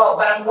don't say, well,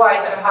 but I'm white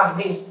and I have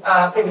these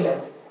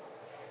privileges.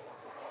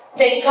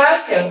 The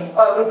inclusion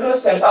or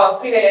inclusion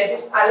of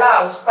privileges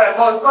allows for a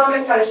more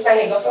complex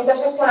understanding of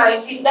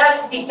intersectionality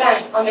that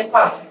depends on the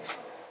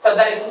context. So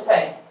that is to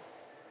say,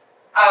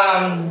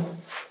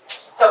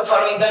 so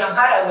following Donna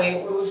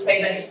Haraway, we would say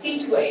that it's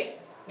situated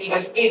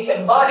because it's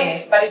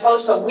embodied, but it's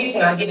also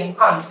within a given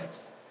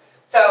context.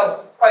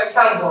 So, for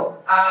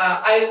example,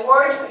 I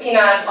worked in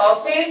an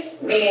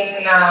office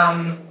in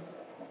a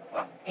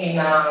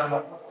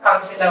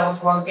council that I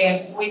was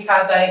working. We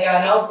had like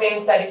an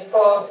office that is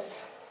called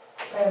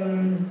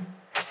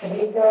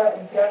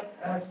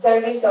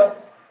Service of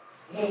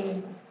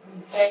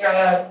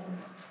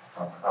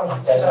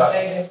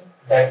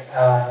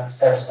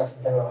Service of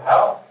Integral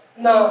Health?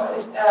 No,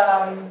 it's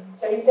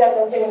Servicio de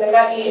Atención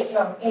Integral y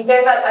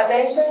Integral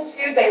Attention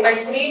to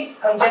Diversity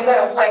and Gender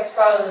and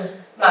Sexual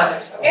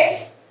Matters,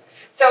 okay?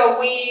 So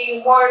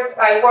I work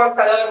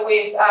a lot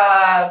with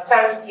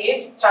trans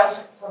kids,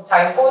 trans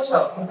childhood,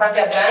 so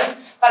infancia trans,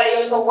 but I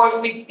also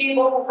work with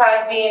people who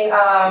have been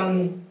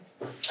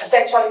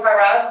sexually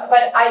harassed,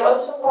 but I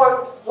also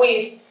work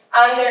with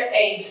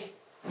underage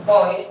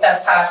boys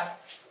that have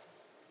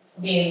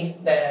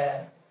been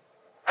the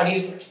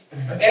abusers,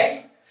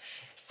 okay?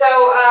 So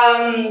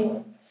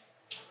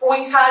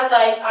we had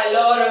like a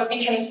lot of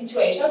different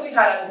situations, we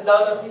had a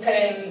lot of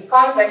different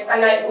contexts,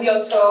 and we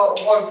also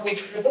worked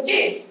with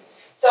refugees.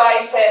 So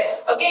I said,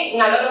 okay,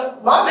 in a lot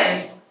of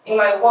moments in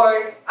my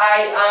work,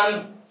 I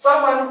am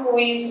someone who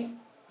is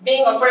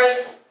being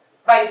oppressed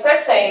by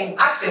certain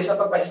axes of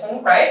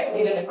oppression, right,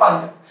 within the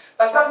context.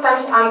 But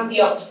sometimes I'm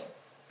the opposite.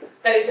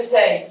 That is to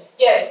say,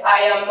 yes, I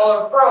am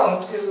more prone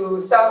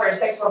to suffer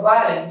sexual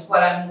violence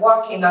while I'm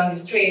walking down the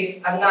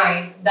street at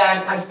night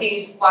than a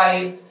cis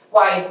white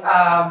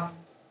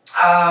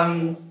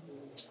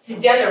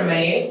cisgender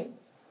male.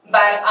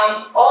 But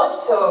I'm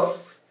also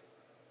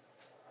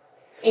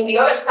in the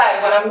other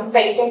side when I'm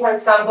facing, for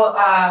example,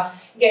 a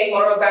gay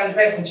Moroccan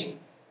refugee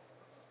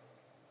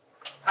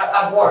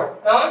at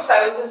work. No? So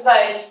I was just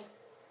like,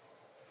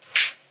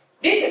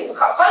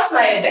 how's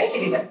my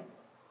identity then?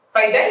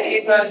 My identity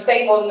is not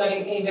stable, not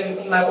even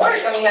in my work.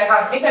 I mean, I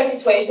have different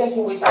situations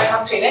in which I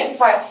have to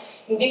identify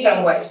in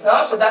different ways,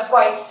 no? So that's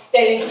why the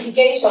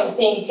identification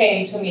thing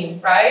came to me,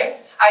 right?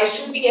 I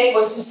should be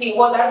able to see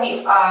what are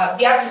the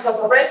axes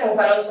of oppression,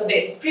 but also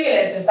the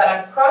privileges that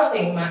are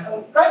crossing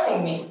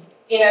me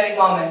in every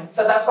moment.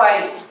 So that's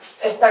why I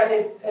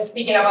started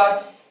speaking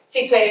about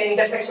situated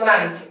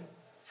intersectionality.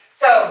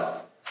 So,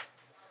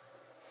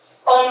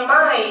 on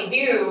my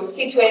view,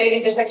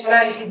 situated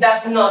intersectionality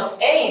does not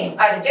aim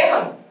at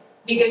hegemony,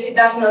 because it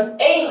does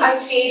not aim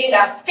at creating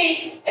a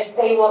fixed,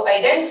 stable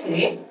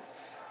identity,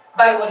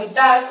 but what it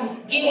does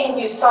is giving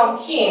you some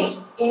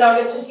hints in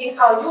order to see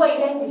how you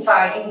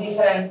identify in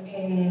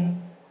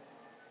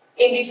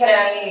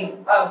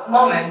different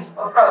moments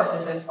or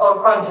processes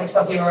or contexts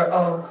of your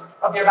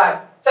life.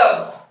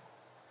 So,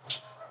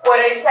 what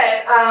I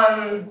said,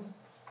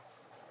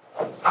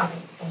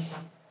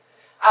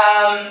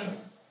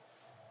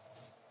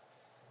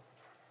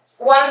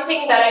 one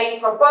thing that I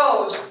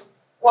proposed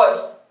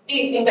was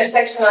this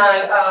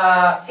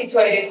intersectional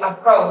situated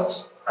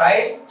approach,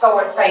 right,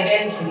 towards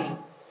identity.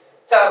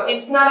 So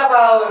it's not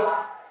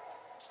about,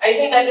 I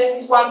think that this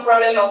is one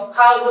problem of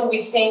how do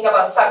we think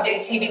about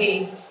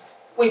subjectivity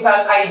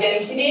without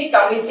identity?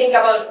 Can we think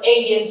about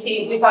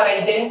agency without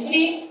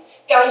identity?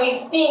 Can we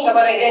think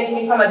about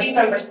identity from a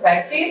different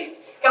perspective?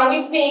 Can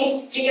we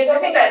think, because I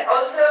think that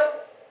also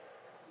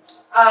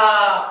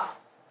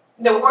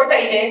the word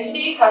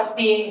identity has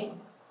been,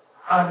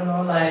 I don't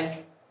know,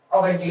 like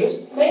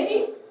overused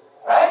maybe,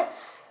 right?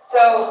 So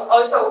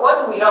also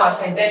what do we know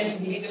as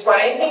identity? Because when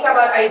I think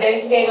about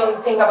identity, I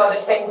don't think about the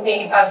same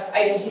thing as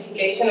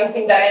identification. I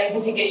think that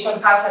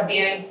identification has at the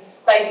end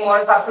like more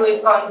of a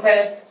fluid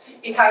context.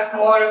 It has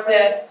more of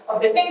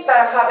the things that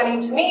are happening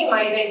to me in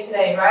my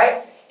day-to-day,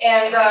 right?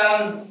 And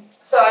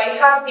so I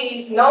have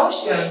this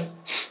notion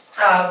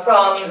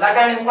from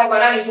Lacanian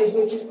psychoanalysis,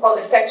 which is called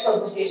the sexual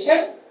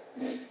position.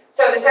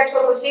 So the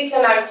sexual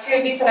position are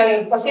two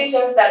different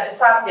positions that the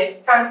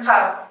subject can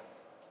have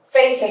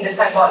facing the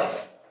symbolic,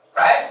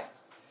 right?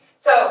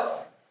 So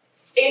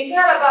it's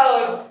not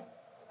about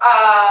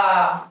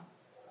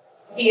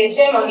the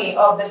hegemony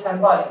of the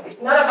symbolic.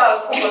 It's not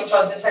about who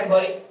controls the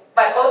symbolic, but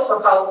but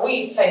also how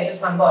we face the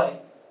symbolic.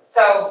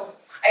 So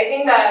I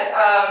think that,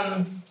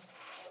 I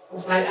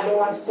don't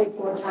want to take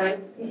more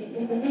time.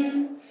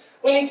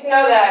 We need to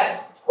know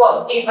that,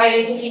 well, if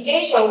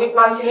identification with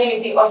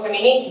masculinity or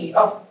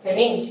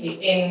femininity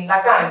in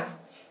Lacan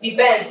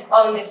depends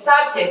on the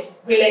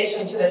subject's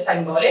relation to the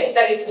symbolic,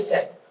 that is to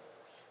say,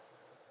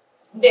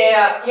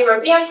 the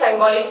European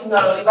symbolic is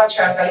not only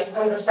patriarchal, it's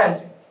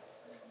androcentric.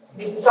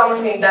 This is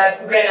something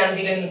that Brennan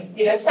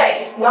didn't say.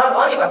 It's not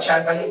only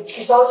patriarchal,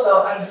 it's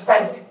also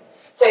androcentric.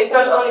 So it's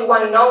not only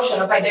one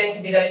notion of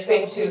identity that is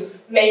going to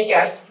make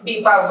us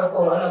be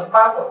powerful or not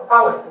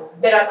powerful.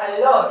 There are a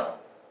lot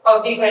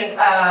of different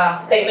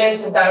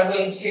dimensions that are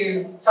going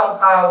to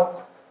somehow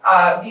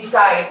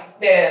decide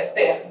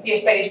the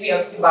space we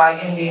occupy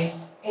in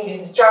this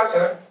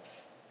structure.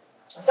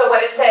 So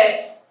what I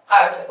said,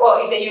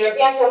 well, if the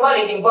European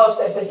symbolic involves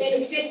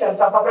specific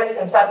systems of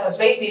oppression such as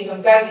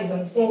racism,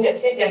 classism,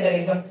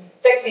 cisgenderism,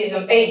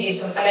 sexism,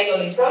 ageism, and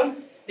ableism,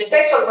 the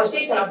sexual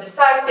position of the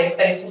subject,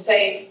 that is to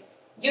say,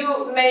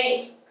 you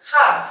may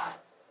have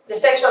the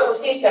sexual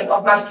position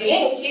of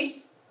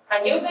masculinity,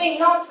 and you may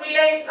not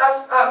relate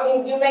as,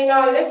 you may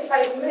not identify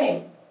as a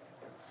male.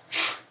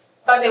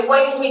 But the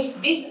way in which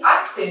this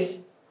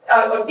axis,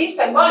 or this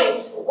symbolic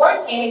is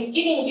working, is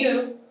giving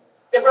you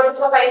the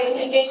process of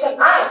identification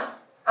as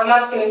a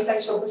masculine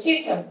sexual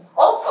position.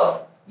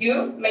 Also,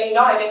 you may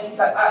not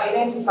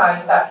identify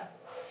as that.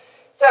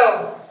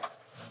 So,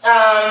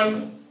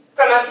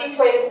 from a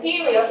situated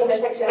theory of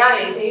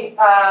intersectionality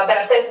that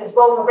assesses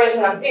both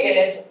oppression and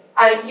privilege,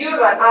 an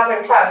urban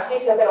upper-class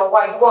cis-hetero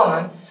white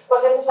woman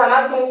possesses a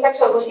masculine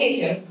sexual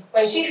position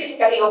when she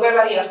physically or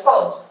verbally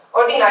assaults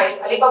or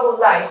denies a livable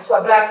life to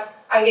a black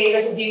and gay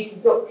refugee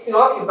who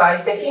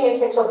occupies the female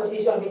sexual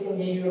position within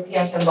the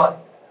European symbolic.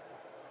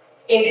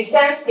 In this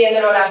sense,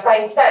 gender or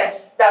assigned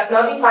sex does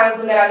not define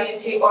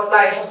vulnerability or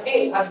life as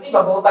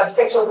livable, but the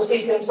sexual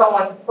position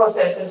someone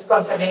possesses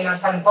concerning a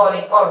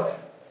symbolic order.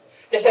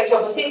 The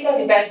sexual position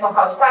depends on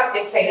how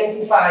subjects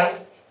identify,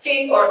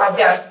 fit, or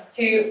adjust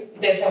to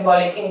the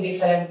symbolic in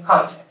different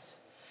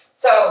contexts.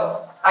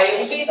 So, I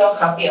honestly don't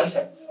have the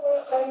answer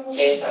on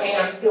this. I mean,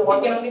 I'm still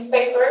working on this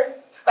paper,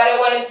 but I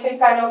wanted to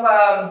kind of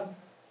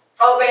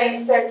open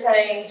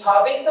certain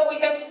topics that we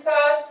can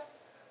discuss.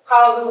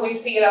 How do we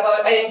feel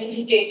about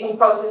identification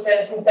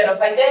processes instead of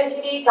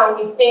identity? Can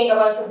we think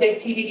about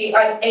subjectivity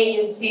and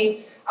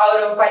agency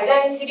out of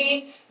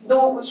identity?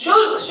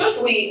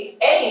 Should we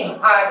aim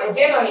at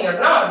hegemony or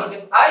not?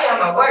 Because I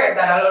am aware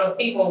that a lot of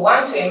people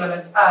want to aim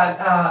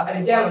at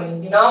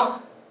hegemony, you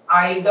know?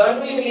 I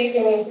don't really believe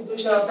in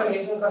institutional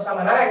feminism because I'm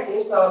an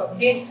anarchist, so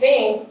this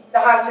thing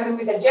that has to do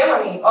with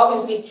hegemony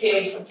obviously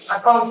creates a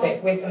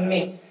conflict within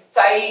me.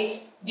 So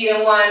I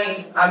didn't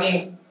want,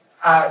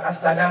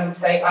 as Lacan would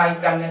say, I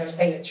can never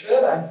say the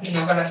truth. I'm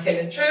not going to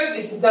say the truth.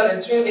 This is not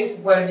the truth. These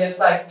were just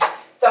like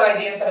some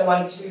ideas that I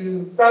wanted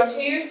to throw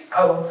to you.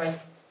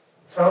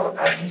 Throw,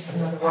 at least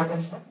another word than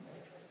say.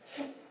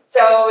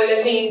 So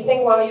let me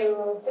think what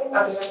you think.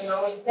 I'll let you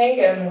know what you think,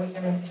 and we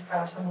can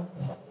discuss some of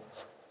these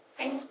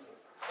ideas.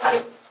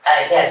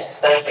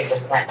 Just firstly,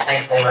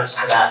 thanks so much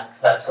for that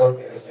talk.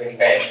 It was really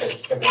great.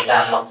 It's scribbling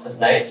down lots of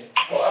notes.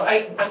 Well,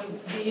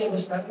 do you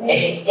understand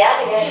me?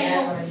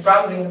 Yeah. I'm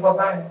rambling the whole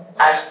time.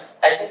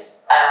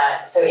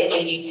 So in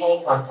the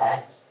UK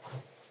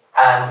context,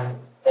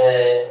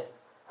 the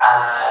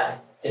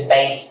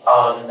debate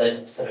on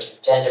the sort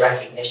of gender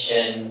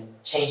recognition,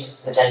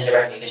 changes to the gender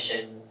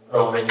recognition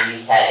law in the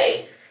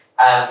UK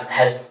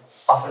has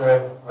often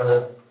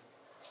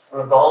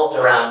revolved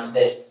around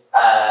this,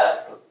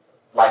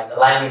 like the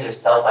language of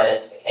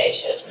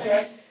self-identification.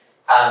 Okay.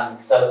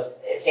 So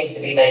it seems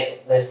to be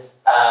like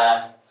this,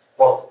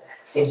 what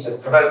seems to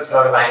have provoked a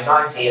lot of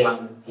anxiety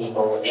among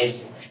people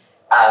is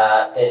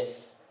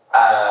this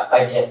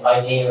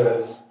idea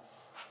of,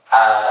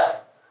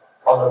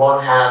 on the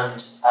one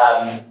hand,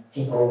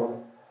 people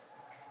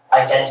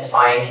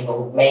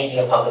making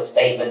a public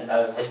statement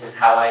of this is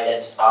how I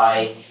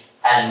identify,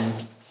 and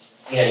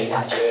you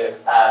have to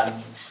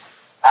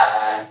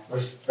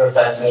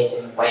refer to me in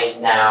different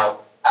ways now,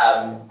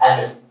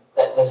 and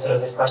there's sort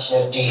of this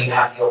question of do you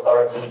have the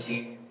authority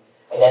to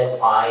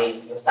identify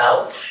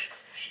yourself,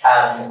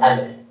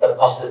 and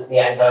the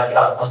anxiety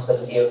about the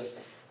possibility of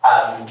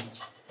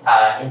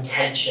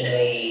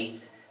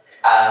intentionally,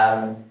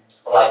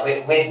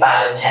 with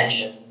bad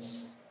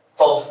intentions,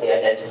 falsely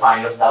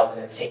identifying yourself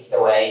in a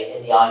particular way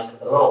in the eyes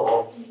of the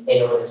law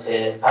in order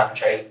to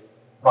perpetrate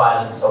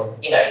violence, or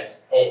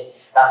that's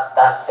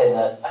been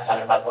a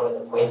kind of like one of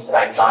the points of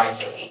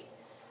anxiety.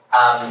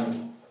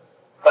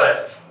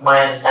 But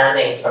my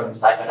understanding from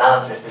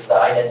psychoanalysis is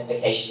that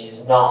identification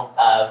is not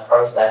a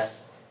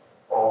process,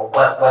 or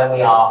when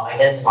we are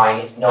identifying,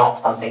 it's not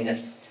something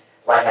that's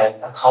like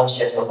a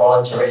conscious or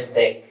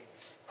voluntaristic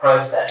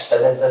process. So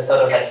there's a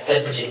sort of like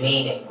slippage in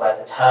meaning where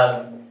the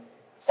term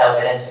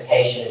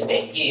self-identification is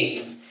being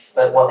used,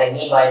 but what they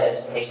mean by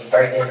identification is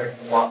very different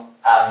from what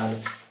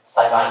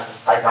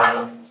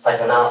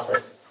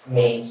psychoanalysis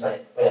means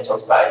when it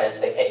talks about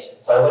identification.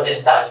 So I wondered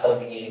if that was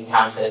something you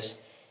encountered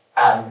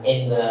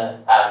in the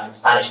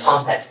Spanish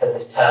context of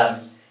this term,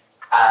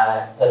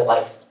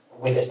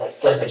 with this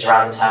slippage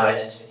around the term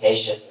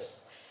identification,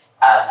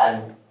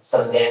 and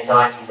some of the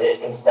anxieties that it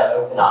seems to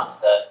open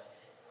up,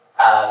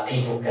 that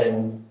people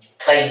can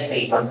claim to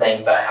be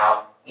something, but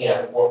how,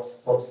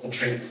 what's the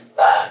truth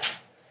there?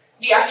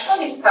 The actual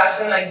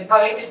discussion, the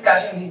public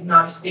discussion, did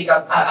not speak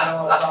up at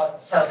all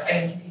about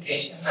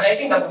self-identification, and I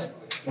think that was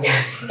good.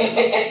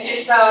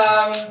 It's,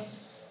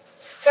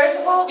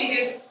 first of all,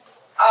 because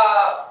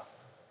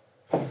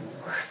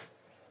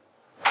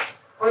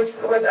what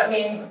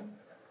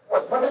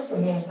does it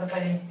mean,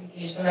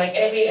 self-identification?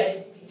 Every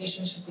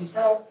identification should be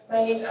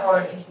self-made,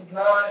 or is it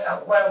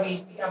not? What are we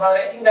speaking about?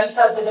 I think that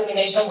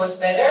self-determination was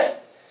better,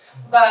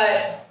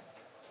 but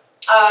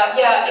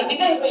it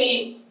didn't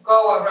really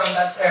go around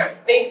that term.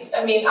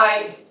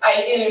 I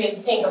didn't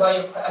even think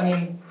about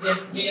you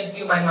just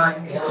blew my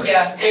mind, because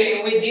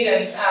really we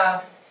didn't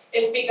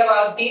speak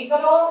about this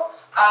at all.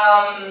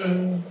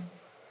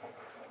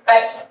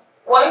 But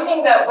one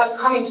thing that was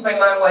coming to my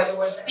mind while you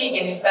were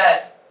speaking is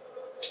that,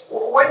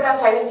 where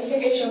does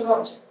identification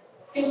go to?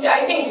 Because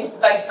I think this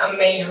is a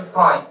major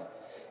point.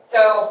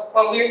 So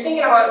when we're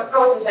thinking about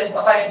processes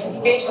of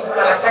identification from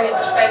a Lacanian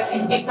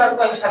perspective, it's not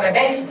going to an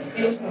identity.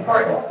 This is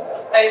important.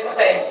 That is to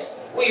say,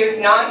 we're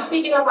not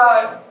speaking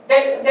about,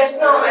 there's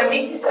no, and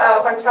this is,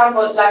 for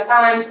example,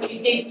 Lacan's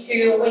critique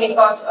to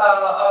Winnicott's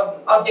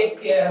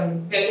object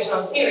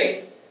relational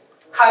theory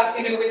has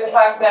to do with the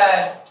fact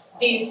that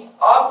this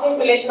object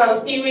relational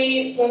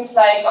theory seems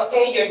like,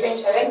 okay, you're going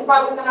to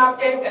identify with an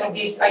object, and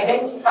this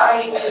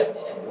identification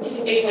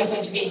is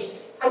going to be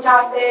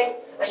fantastic,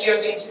 and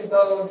you're going to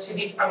go to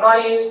this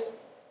harmonious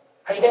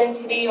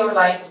identity or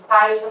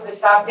status of the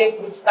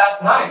subject, which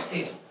does not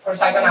exist for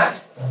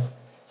psychoanalysis.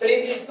 So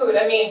this is good.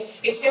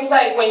 It seems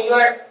like when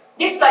you're,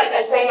 it's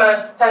the same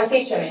as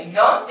transitioning,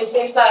 no? It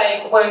seems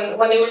like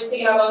when they were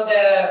speaking about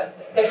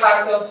the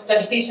fact of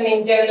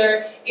transitioning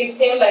gender, it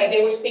seemed like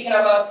they were speaking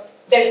about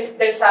there's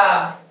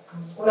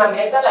una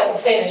meta, a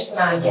finish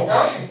line, you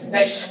know?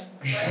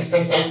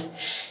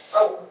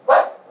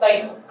 What?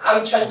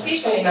 I'm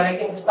transitioning and I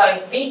can just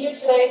be here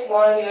today,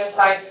 tomorrow on the other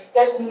side.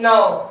 There's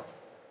no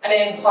an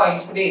end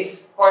point to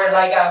this, or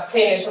a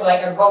finish or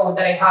a goal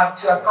that I have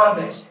to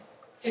accomplish.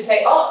 To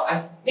say,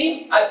 I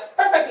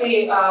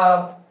perfectly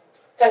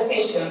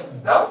transition,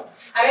 no?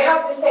 And I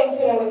have the same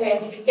feeling with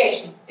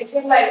identification. It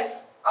seems like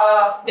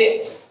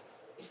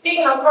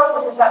speaking of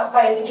processes of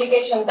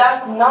identification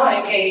does not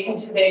engage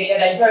into the idea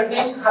that you're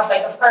going to have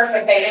a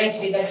perfect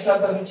identity that is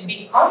not going to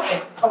be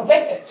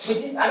conflicted,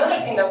 which is another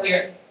thing that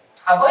we're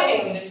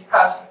avoiding in this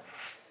discussion.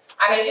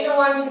 And I didn't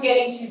want to get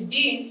into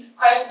this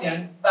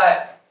question,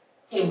 but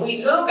if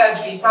we look at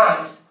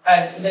glissance,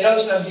 at the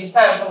notion of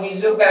glissance, and we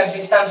look at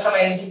glissance from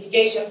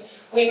identification,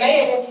 we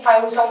may identify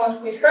with someone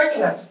who is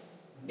hurting us,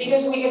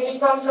 because we get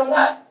glissance from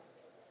that.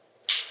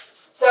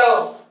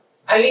 So,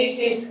 at least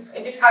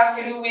this has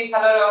to do with a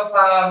lot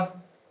of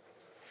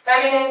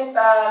feminist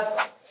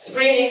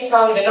readings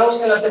on the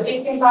notion of the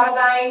victim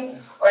paradigm,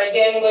 or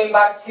again, going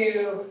back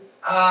to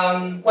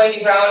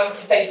Wendy Brown,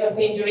 states of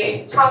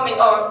injury,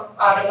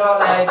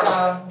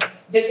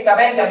 Jessica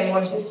Benjamin,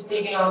 when she's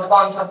speaking of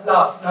bonds of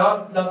love,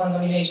 no? Love and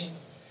domination.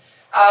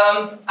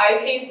 I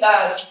think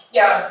that,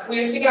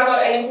 we're speaking about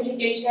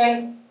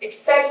identification,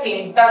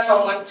 expecting that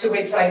someone to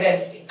reach an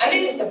identity. And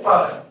this is the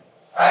problem,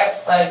 right?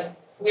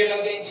 We're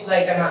not going to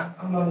an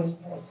harmonious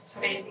place.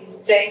 So maybe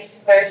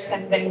James first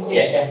and then you.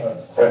 Yeah,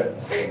 sorry,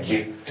 thank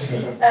you.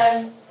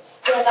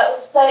 That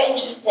was so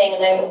interesting,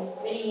 and I'm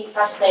really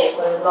fascinated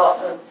by a lot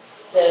of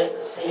the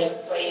kind of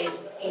ways of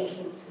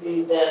thinking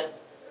through the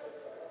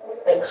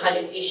kind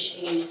of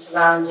issues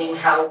surrounding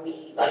how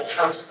we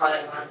how to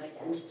find around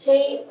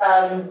identity.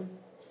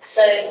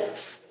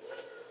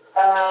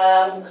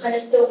 Kind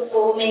of still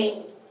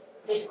forming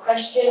this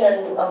question,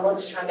 and I want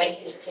to try and make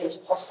it as clear as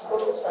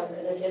possible. So I'm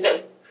going to do a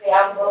little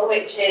preamble,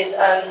 which is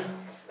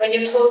when you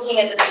were talking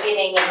at the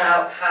beginning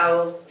about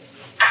how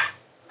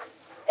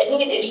I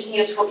think it's interesting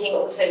you're talking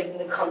also in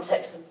the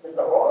context of the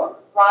law,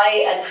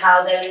 right? And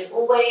how there is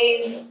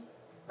always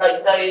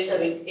those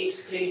that are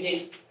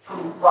excluded from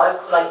what I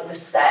call the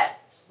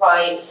set,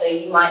 right? So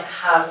you might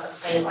have a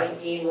kind of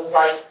idea of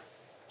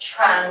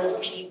trans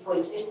people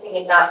existing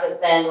in that, but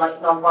then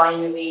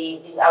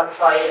non-binary is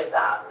outside of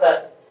that.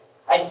 But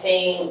I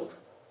think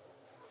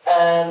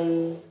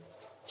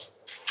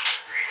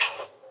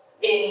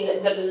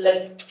in the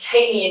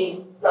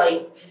Lacanian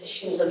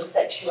positions of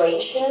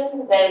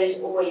sexuation, there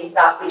is always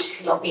that which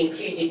cannot be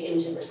included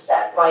into the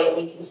set, right? And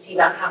we can see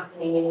that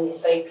happening in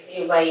this very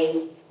clear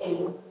way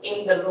in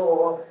the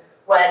law,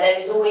 where there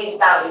is always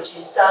that which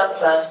is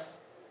surplus,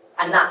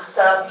 and that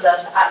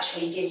surplus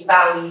actually gives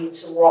value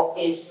to what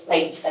is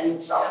made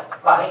sense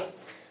of, right?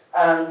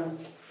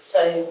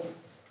 So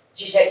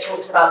Zizek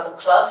talks about the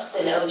plus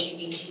in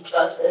LGBT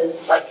plus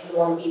as can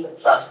one be the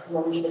plus, can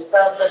one be the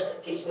surplus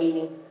that gives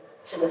meaning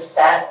to the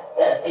set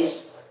that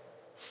is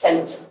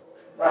sensible,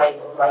 right,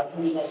 or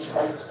can be made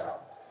sense of.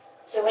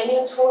 So when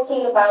you're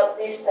talking about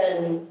this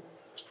and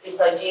this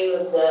idea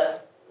of the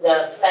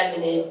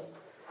feminine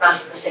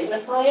master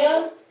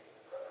signifier.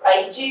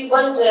 I do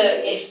wonder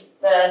if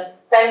the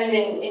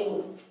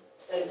feminine,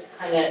 so to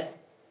kind of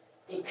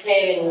be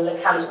clear in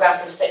Lacan's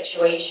graph of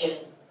sexuation,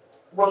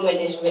 woman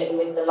is written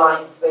with the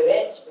line through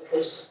it,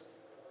 because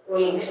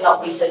woman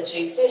cannot be said to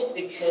exist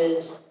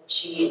because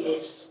she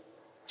is,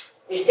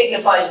 it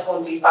signifies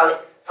born to be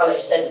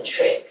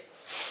phallocentric,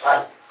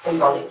 like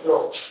symbolic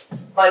law.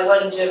 I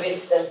wonder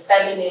if the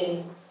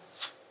feminine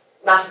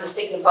master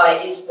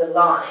signifier is the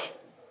line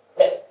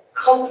that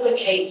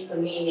complicates the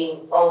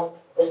meaning of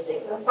the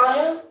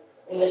signifier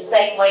in the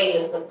same way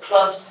that the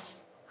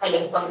plus kind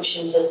of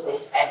functions as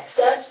this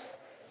excess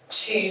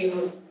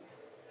to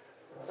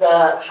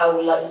the how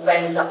we like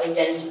render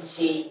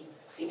identity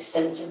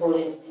extensible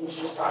in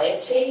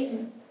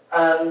society.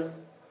 And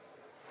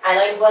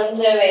I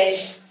wonder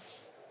if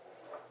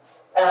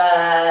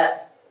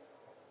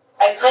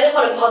I kind of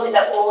want to posit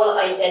that all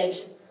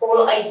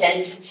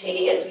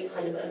identity, as we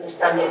kind of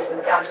understand it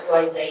through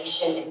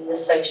categorization in the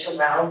social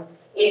realm,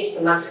 is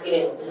the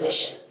masculine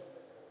position,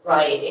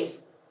 right?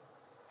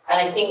 And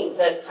I think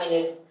that kind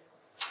of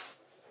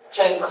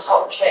Joan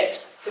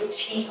Kotrick's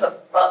critique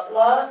of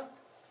Butler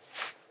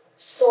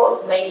sort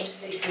of makes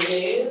this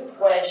move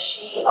where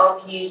she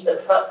argues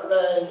that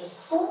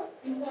Butler's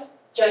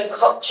Joan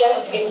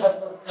Kotrick in her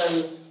book,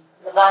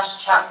 the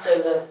last chapter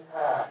of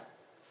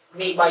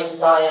Read My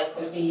Desire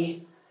for the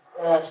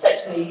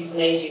Sex and the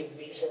Euthanasia of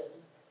Reason,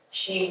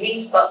 she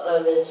reads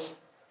Butler as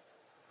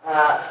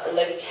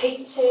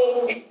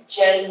locating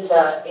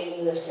gender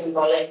in the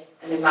symbolic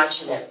and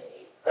imaginary,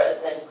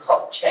 but then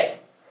Kotrick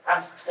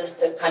asks us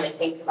to kind of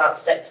think about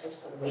sex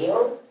as the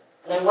real.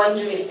 And I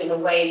wonder if in a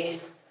way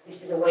this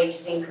is a way to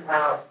think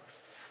about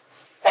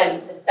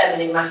the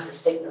feminine master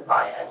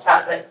signifier. It's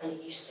that kind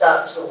of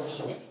usurps all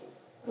meaning.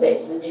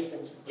 There's the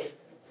difference of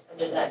difference. I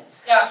don't know.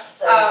 Yeah.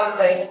 So,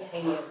 very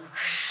opinion.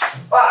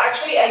 Well,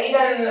 actually, I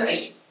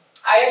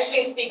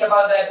actually speak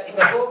about that in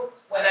the book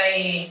when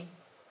I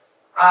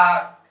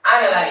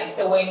analyze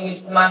the way in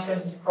which the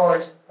master's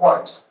discourse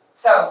works.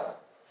 So,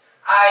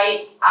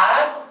 I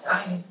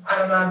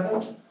don't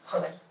know,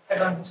 you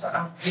don't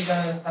understand.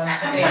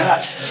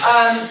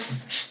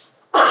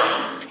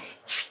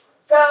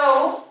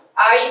 So,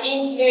 I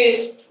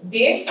include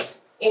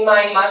this in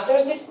my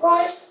master's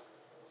discourse.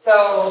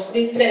 So,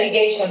 this is the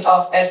negation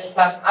of S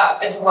plus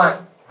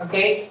S1,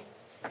 okay?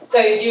 So,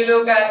 if you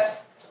look at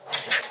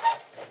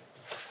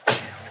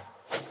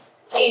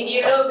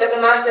the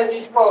master's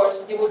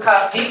discourse, you will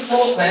have this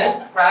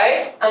movement,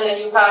 right? And then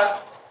you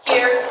have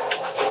here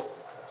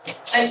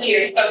and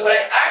here. But what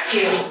I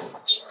argue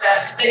is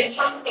that there is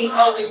something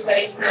always that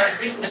is not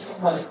written as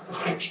symbolic,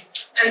 which is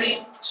this. And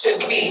this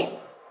should be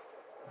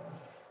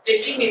the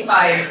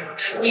signifier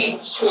that we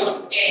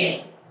should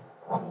aim,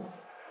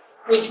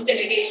 which is the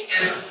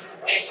negation of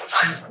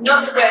S1.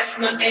 Not the rest,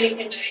 not anything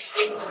that is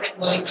written as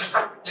symbolic, but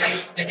something that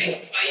is in the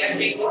real. So I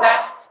agree with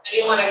that. I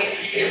didn't want to get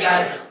into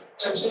that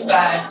question,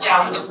 but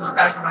yeah, we will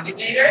discuss about it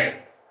later.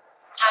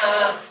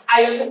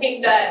 I also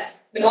think that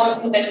the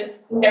most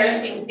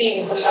interesting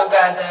thing, if we look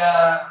at the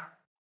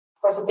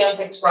position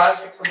sexual,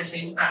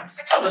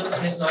 sexual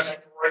position is not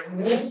like the word.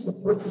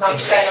 It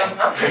sounds kind of,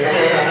 no?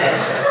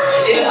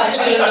 I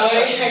don't know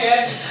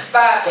again.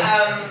 But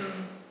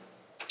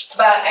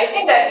I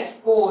think that it's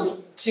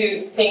good to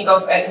think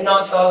of it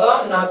not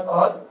todo, not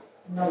all.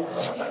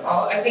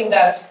 I think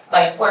that's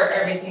like where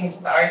everything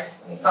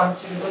starts when it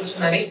comes to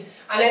revolutionary.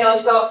 And then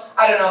also,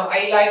 I don't know,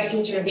 I like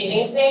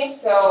intervening things,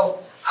 so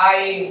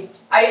I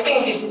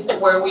think this is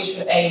where we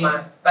should aim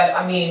at. But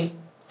I mean,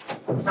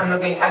 I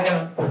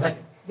can like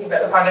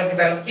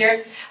develop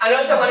here. And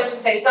also I wanted to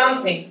say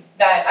something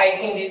that I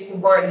think is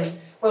important.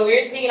 When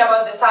we're speaking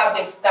about the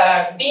subjects that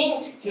are being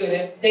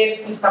excluded, they're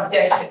still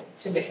subjected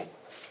to this.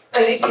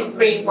 And this is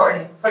pretty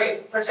important.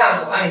 For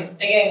example, and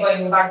again,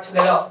 going back to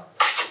the law,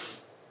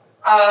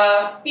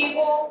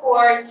 people who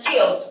are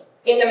killed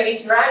in the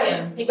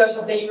Mediterranean because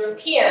of the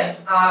European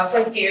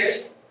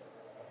frontiers,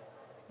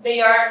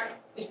 they are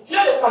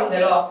excluded from the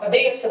law, but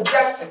they are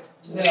subjected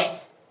to the law.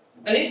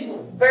 And this is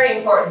very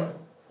important.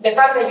 The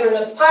fact that you're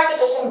not part of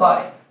the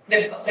symbolic,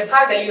 the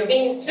fact that you're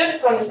being excluded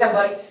from the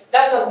symbolic,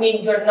 does not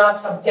mean you're not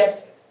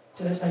subjected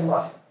to the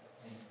symbolic.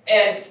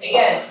 And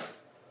again,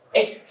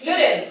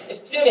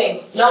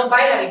 excluding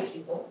non-binary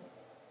people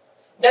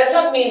does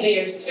not mean they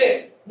are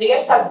excluded. They are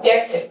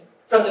subjected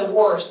from the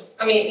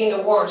worst, in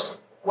the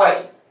worst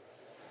way.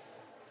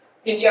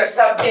 If you are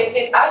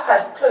subjected as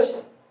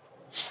exclusion,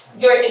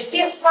 you're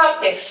still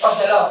subject of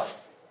the law,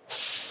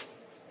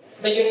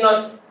 but you're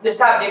not the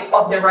subject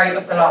of the right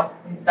of the law.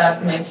 If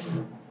that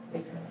makes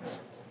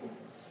difference.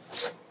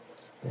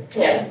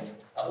 Yeah.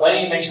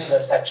 When you mentioned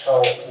the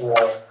sexual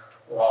work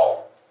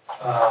law,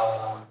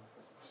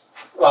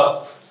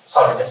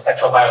 the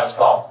sexual violence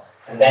law,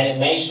 and then you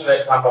mentioned the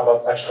example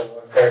about sexual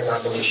workers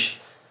and Alicia.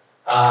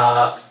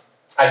 I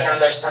can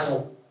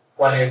understand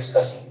when you're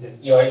discussing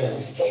your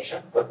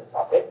identification with the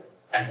topic,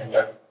 and then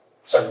your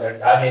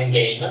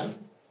engagement.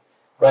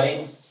 But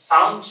it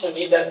sounds to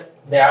me that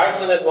the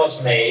argument that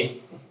was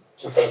made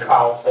to take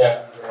out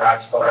the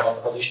article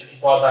about the position,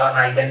 it was an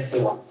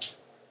identity one.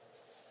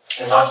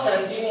 And not,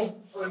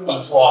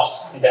 it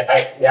was the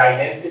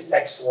identity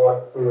sex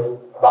work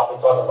group about,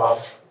 it was about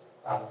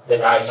the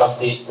rights of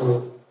this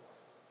group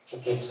to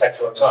give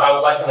sex work. So I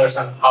would like to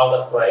understand how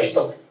that plays.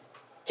 So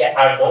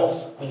are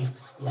both in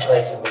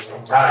place at the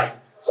same time?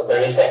 So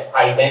there is the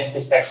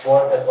identity sex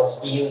work that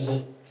was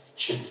used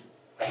to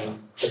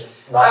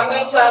I'm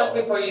going to ask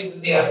before you do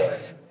the other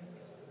question.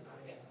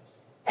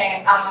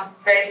 I'm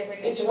afraid we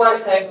need It's 1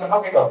 second.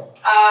 Okay.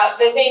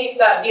 The thing is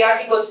that the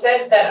article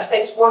said that a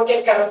sex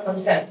worker cannot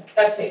consent.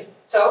 That's it.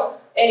 So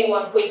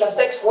anyone who is a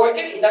sex worker,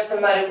 it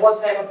doesn't matter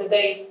what time of the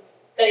day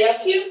they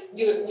ask you,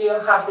 you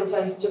don't have the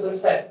chance to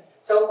consent.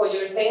 So what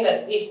you're saying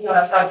that is not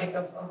a subject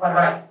of a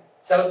right.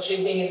 So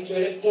she's being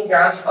excluded in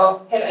grounds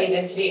of her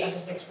identity as a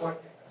sex worker.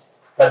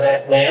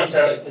 But the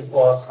answer it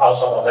was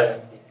also about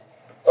identity.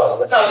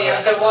 So the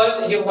answer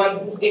was if you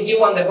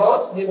want the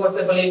votes, this was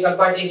the political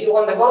party. If you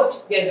want the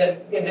votes,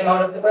 get them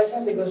out of the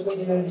question because we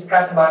didn't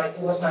discuss about it.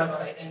 It was not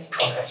about identity.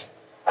 Okay.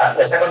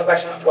 The second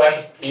question, when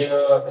you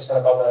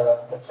said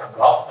about the trans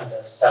law and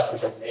the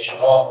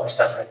self-determination law or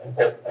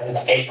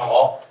self-identification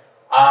law,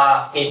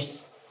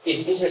 it's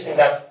interesting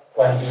that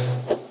when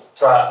you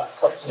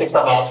speak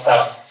about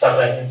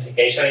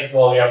self-identification, it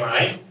blows your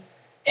mind,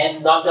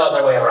 and not the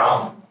other way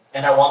around.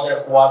 And I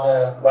wonder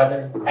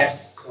whether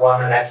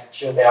S1 and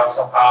S2 they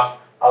also have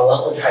a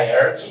language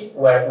hierarchy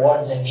where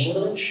words in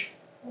English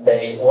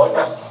they work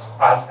as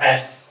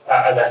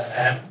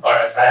SM or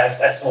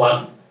as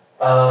S1,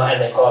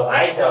 and they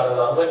colonize the other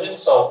languages.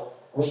 So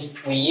we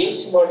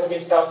use in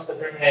Portuguese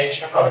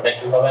self-determination or the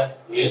equivalent.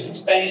 We use in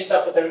Spanish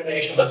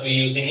self-determination, but we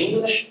use in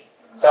English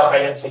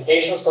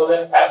self-identification. So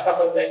that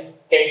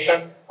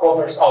self-identification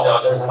covers all the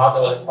others and not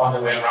the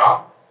other way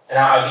around. And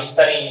I've been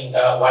studying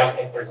white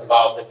papers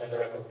about the gender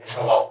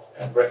recognition law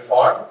and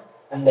reform,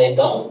 and they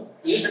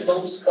usually don't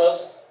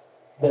discuss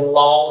the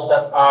laws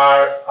that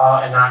are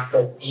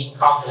enacted in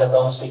countries that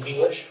don't speak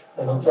English.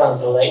 They don't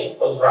translate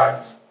those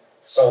rights.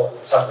 So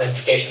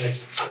self-identification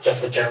is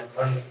just a general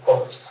term that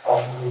covers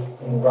all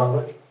the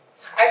language.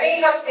 I think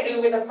it has to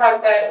do with the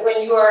fact that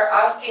when you are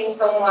asking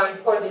someone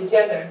for the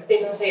gender,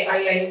 they don't say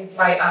I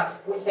identify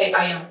as, we say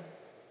I am.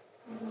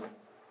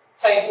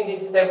 So I think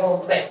this is the whole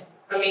thing.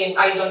 I mean,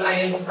 I don't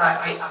identify,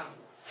 I am.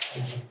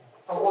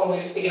 When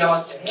we're speaking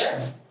about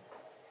gender.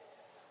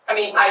 I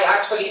mean, I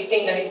actually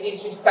think that it's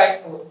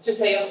disrespectful to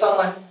say of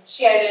someone,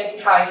 she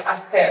identifies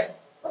as her.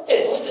 What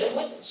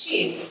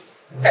she is?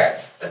 Her.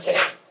 That's it.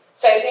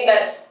 So I think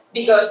that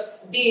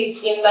because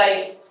this in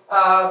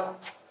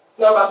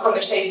normal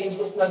conversations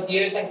is not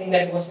used, I think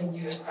that it wasn't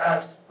used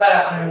as, but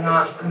I'm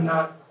not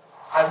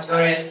a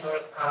jurist or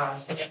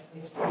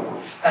studies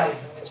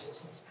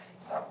languages in Spain.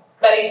 So,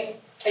 but I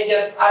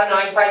don't know,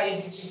 I find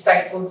it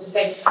disrespectful to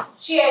say,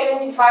 she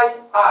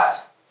identifies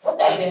as.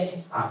 What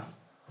identify?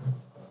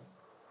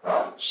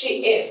 No,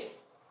 she is.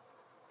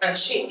 And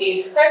she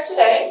is her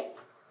today,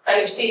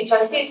 and if she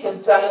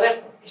transitions to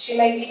another, she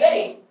may be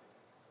they.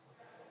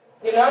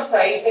 You know, so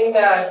I think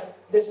that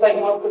there's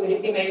more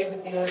fluidity maybe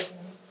with the others.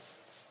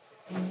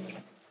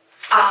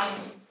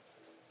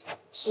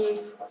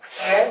 She's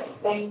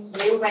first, then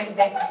you, and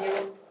then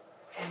you,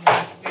 and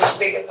you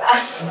speak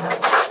last.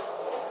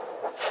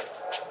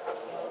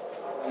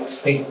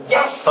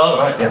 Yeah. Oh,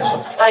 right, yes.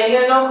 I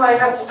didn't know who I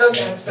had to look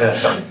at. So. Yeah,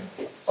 sorry.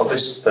 Oh,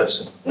 this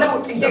person.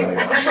 No, you.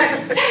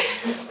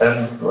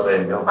 Well,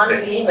 there you go.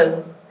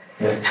 Uneven.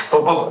 Yeah.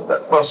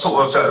 Well,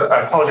 sort of,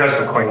 I apologise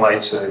for coming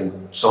late,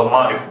 so I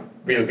might have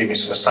really been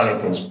misunderstanding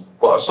things,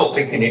 but I was sort of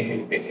thinking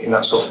in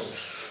that sort of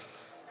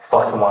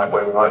black and white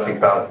way we might think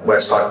about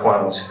where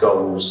psychoanalysis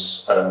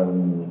goes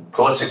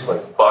politically,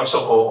 but I'm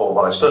sort of, or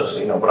vice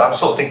versa, but I'm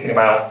sort of thinking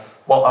about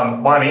why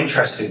I'm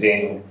interested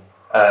in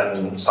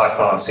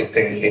psychoanalytic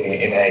thinking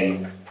in a,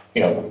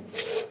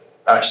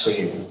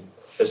 actually,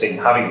 as in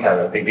having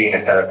therapy, being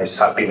a therapist,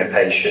 being a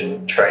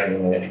patient,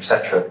 training,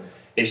 etc.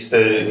 It's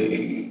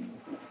there's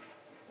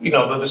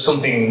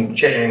something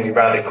genuinely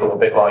radical, a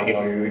bit like,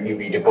 you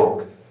read a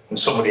book and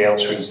somebody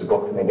else reads the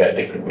book and they get a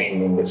different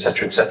meaning,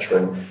 etc.,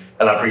 etc.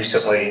 And I've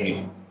recently,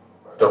 I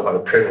don't know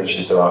if privilege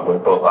is the right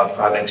word, but I've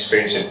had an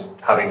experience of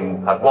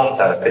having had one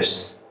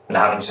therapist and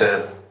having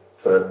to,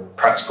 for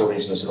practical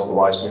reasons and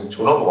otherwise, move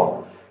to another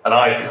one. And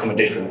I've become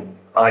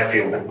I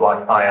feel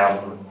like I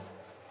am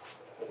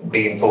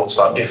being thought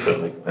about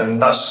differently.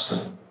 And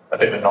that's a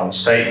bit of a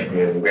non-statement,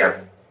 really.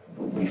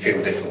 We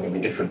feel differently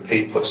with different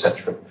people,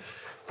 etc.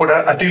 But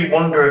I do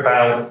wonder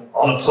about,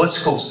 on a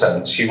political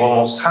sense, you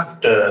almost have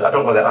to, I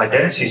don't know whether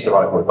identity is the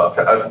right word, but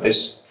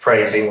this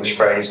phrase, English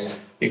phrase,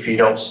 if you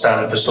don't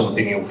stand for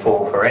something, you'll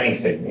fall for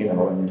anything,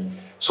 and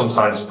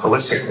sometimes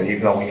politically,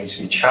 even though we need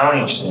to be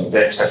challenged,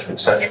 etc.,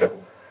 etc.,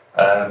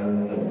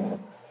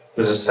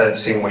 there's a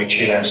sense in which,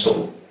 sort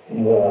of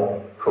more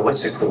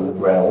political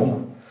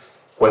realm,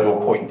 whether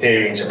we're putting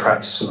theory into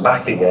practice and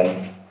back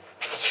again,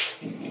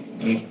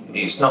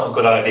 it's not a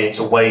good idea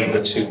to waver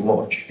too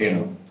much,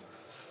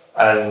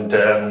 And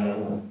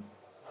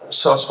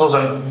so I suppose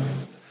I'm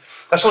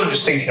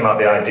just thinking about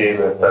the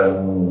idea of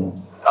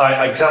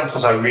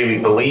examples I really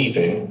believe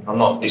in, I'm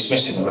not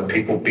dismissing them, but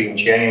people being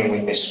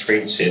genuinely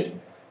mistreated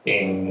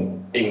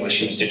in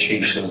English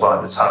institutions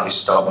like the Tavistock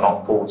Stop and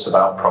not thought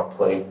about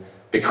properly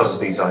because of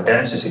these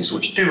identities,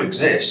 which do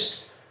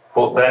exist,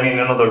 but then in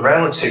another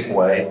relative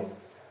way,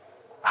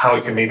 how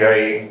it can be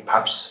very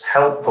perhaps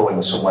helpful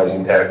in some ways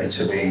in therapy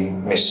to be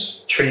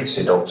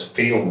mistreated or to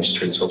feel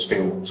mistreated or to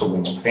feel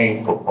something's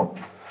painful.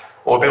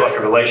 Or a bit like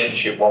a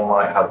relationship one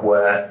might have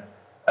where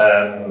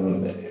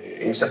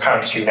it's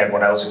apparent to you and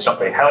everyone else it's not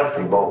very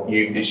healthy, but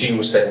you, as you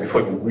were saying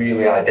before, you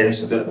really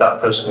identify that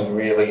person can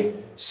really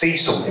see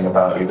something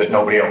about you that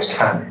nobody else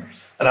can.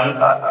 And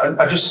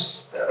I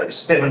just,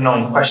 it's a bit of a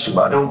non-question,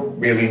 but I don't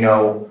really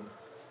know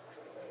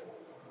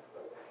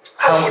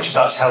how much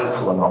that's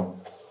helpful or not.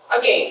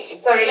 Okay,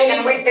 Sorry,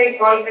 can we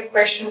take all the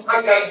questions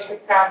because we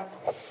have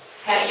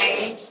 10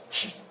 minutes?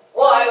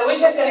 well, I was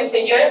just going to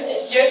say,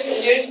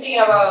 you're speaking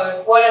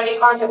about what are the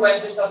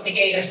consequences of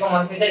negating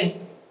someone's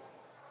identity.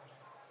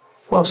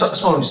 Well, so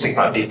that's what I was thinking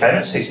about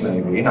defences,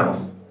 maybe, you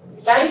know.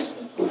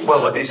 Defense?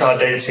 Well, it's our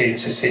identity to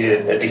see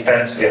a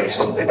defence against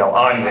something. No,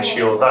 I'm this,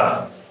 you're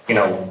that. You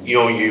know,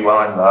 you're you,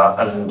 I'm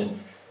that, and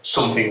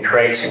something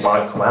creative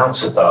might come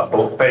out of that.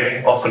 But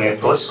very often, in a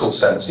political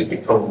sense, it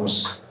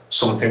becomes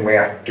something we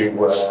have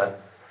to.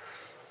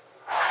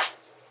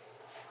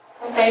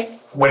 Okay.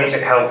 When is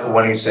it helpful?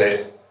 When is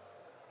it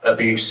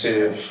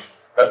abusive?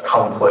 At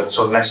conflict,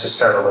 or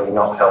necessarily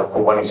not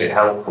helpful? When is it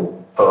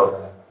helpful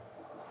for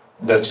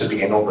there to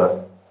be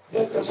another?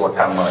 As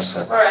Lacan might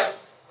say. All right.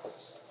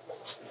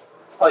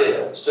 Oh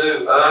yeah, so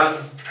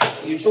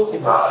you're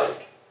talking about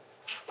like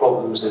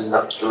problems in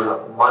that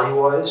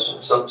money-wise,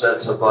 in some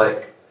sense of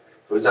like,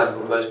 for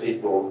example, most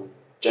people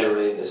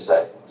generally in the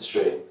sex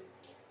industry,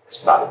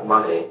 it's about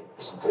money,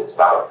 isn't it? It's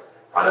about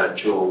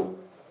financial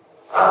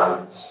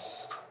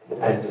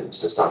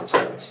independence to some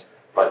sense.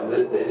 But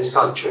in this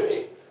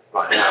country,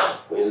 right now,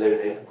 we're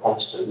living in a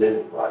constant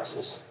living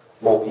crisis.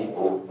 More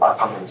people are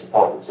coming into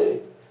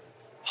poverty,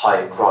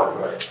 higher crime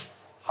rate,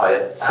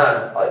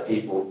 higher like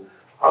people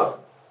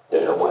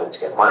don't know where to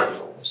get money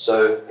from.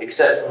 So,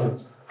 except from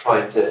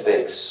trying to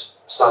fix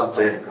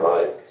something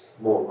like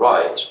more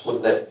rights,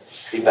 wouldn't it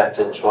be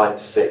better trying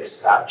to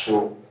fix the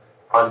actual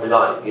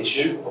underlying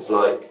issue of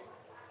like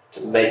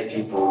to make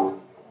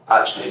people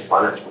actually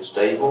financially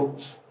stable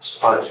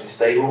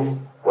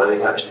when they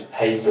can actually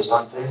pay for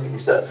something,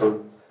 instead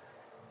from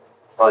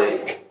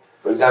like,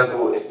 for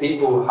example, if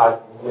people had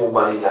more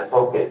money in their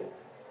pocket,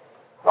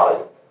 like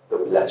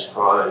there'll be less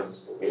crime,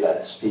 there'll be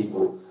less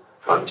people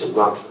trying to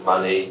run for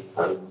money,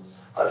 and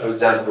for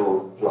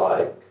example,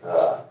 like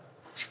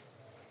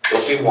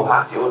they'll feel more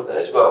happy, wouldn't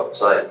they, as well?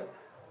 It's like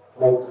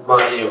more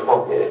money in your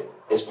pocket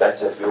is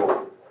better for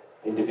your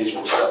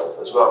individual self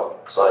as well.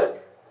 It's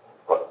like,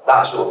 but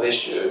that sort of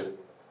issue,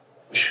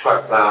 we should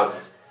crack down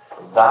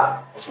on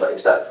that. It's like,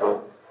 except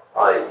from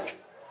like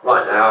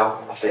right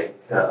now, I think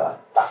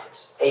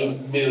that's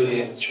 8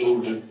 million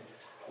children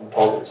in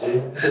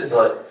poverty. It's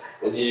like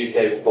in the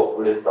UK we've got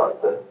rid of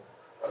like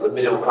the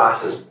middle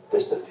class has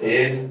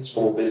disappeared,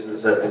 small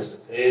businesses have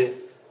disappeared,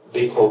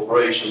 big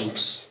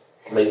corporations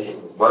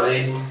making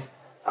money,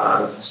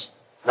 and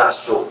that's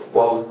sort of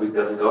what we're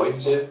going to go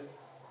into.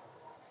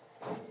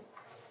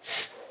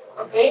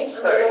 Okay,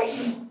 sorry.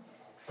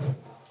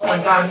 Oh my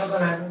God, I'm not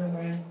going to remember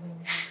anything.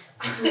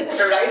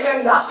 Right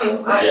on that.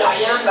 I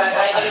am, but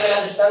I don't even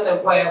understand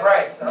the way I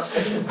write, so.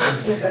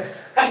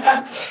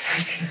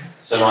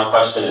 So my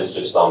question is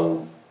just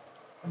on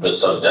the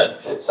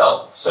subject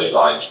itself. So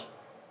like,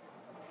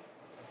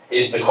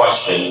 is the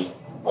question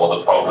or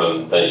the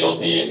problem that you're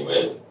dealing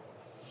with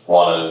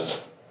one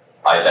of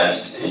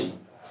identity?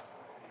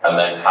 And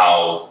then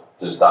how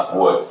does that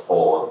work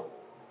for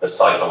the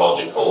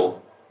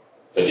psychological,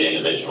 for the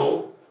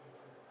individual?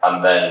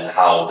 And then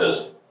how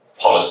does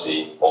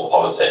policy or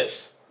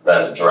politics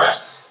then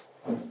address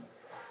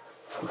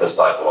the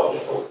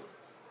psychological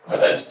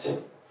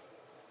identity?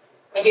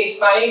 Okay, it's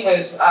funny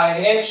because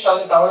I didn't show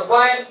the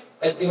PowerPoint,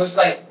 but it was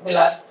like the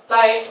last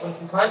slide was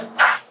this one.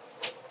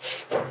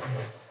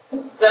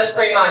 That's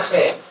pretty much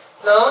it.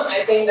 No,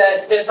 I think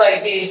that there's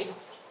like this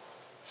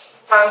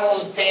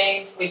tangled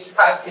thing which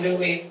has to do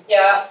with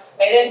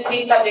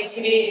identity,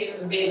 subjectivity. It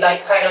would be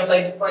like kind of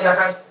like the point that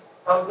has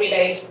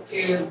relates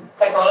to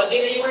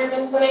psychology that you were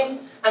mentioning,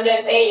 and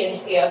then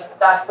agency as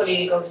that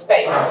political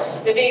space.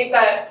 The thing is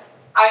that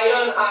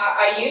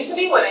I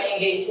usually when I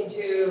engage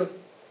into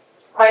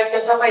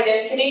questions of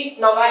identity,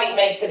 nobody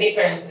makes the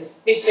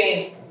differences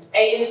between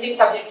agency,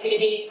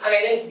 subjectivity, and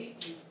identity.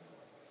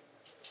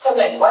 So I'm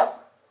like, what?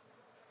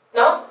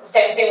 No? The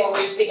same thing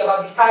when we speak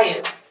about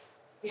desire.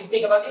 We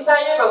speak about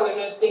desire, but we're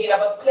not speaking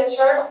about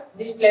pleasure,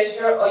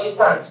 displeasure, or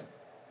jouissance.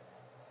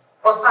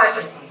 Or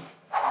fantasy.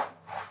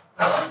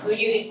 No? Do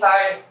you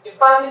desire your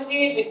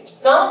fantasy?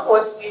 No?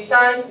 What's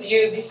jouissance? Do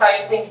you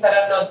desire things that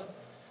are not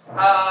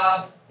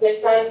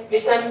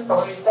pleasant, how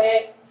would you say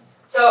it?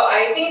 So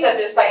I think that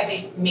there's like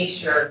this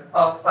mixture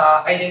of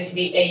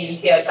identity,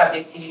 agency, and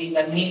subjectivity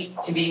that needs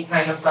to be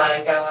kind of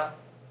like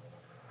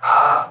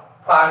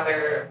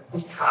further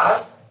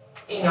discussed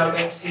in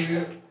order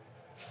to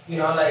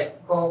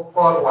like go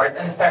forward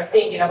and start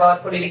thinking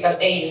about political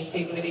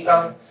agency,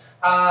 political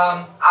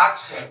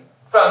action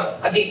from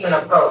a different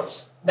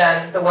approach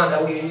than the one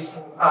that we're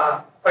using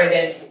for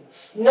identity.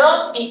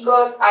 Not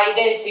because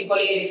identity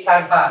politics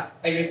are bad,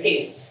 I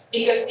repeat,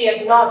 because they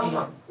are not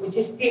enough, which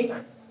is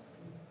different.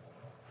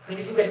 And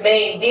this is the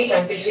main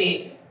difference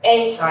between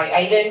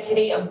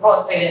anti-identity and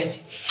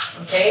post-identity.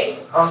 Okay?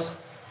 Also.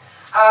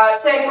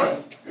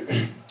 Second,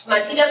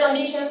 material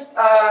conditions.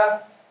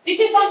 This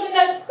is something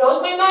that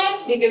blows my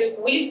mind because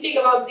we speak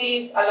about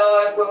this a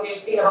lot when we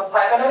speak about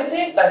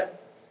psychoanalysis, but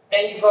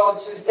then you go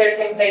to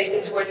certain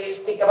places where they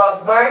speak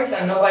about Marx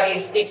and nobody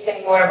speaks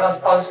anymore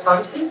about false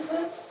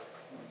consciousness.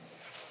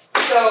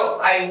 So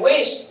I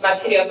wish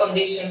material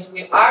conditions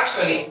will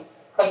actually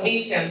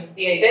condition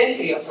the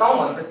identity of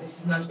someone, but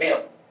this is not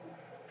real.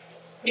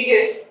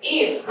 Because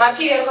if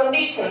material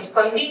conditions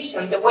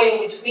condition the way in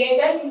which we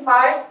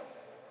identify,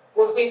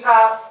 would we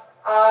have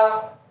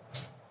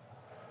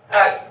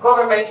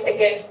governments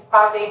against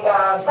public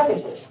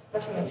services?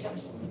 Doesn't make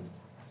sense.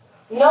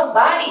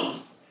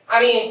 Nobody.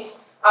 I mean,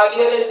 the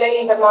other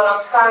day,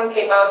 Intersectional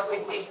came out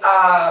with this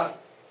how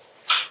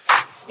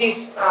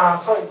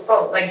it's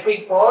called, like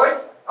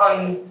report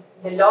on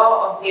the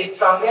law of the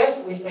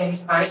strongest. We say in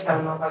Spanish, I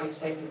don't know how you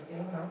say this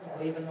thing, no?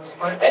 I even know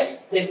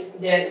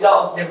the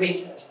law of the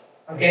richest.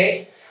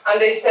 Okay, and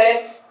they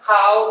said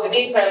how the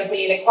difference,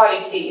 the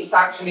inequality is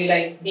actually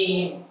like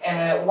being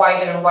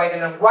wider and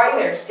wider and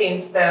wider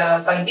since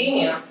the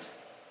pandemic.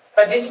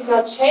 But this is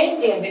not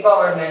changing the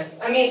government.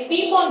 I mean,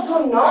 people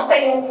do not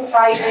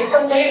identify based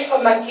on their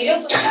material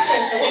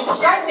conditions. So this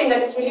is something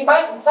that is really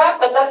bad and sad,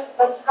 but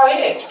that's how it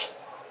is.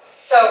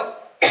 So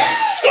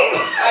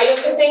I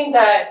also think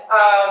that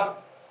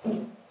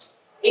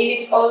it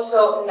is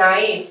also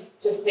naive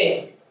to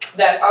think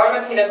that our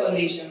material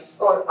conditions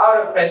or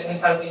our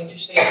oppressions are going to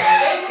shape our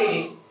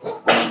identities,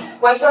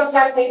 when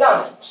sometimes they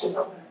don't.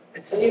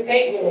 It's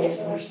okay.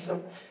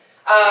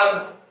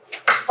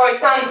 For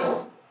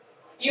example,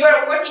 you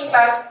are a working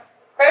class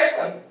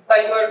person, but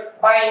you are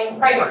buying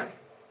Primark.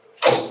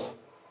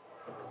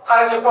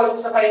 How is your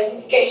process of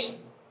identification?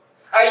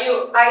 Are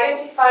you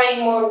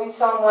identifying more with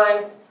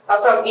someone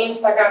from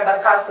Instagram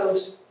that has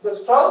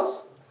those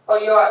clothes, or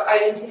you are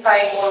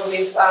identifying more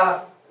with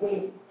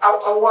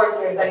a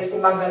worker that is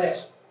in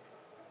Bangladesh?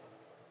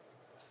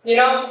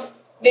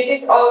 This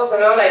is also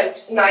like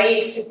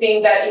naive to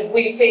think that if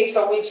we fix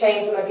or we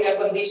change the material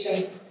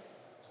conditions,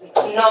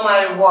 no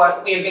matter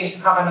what, we are going to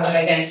have another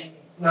identity.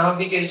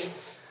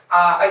 Because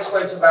I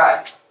swear to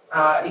God,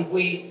 if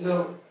we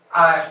look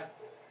at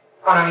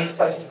economic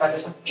social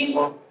status of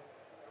people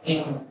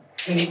in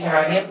the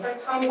Mediterranean, for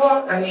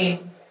example, I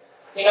mean,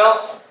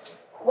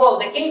 well,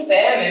 the King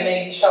FM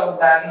maybe showed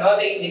that,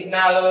 the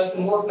Indignados,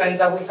 the movement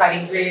that we had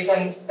in Greece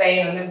and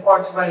Spain and then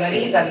Portugal and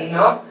Italy,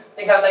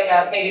 they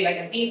have maybe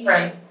a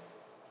different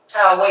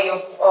way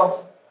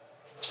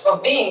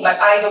of being, but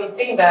I don't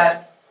think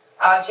that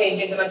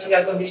changing the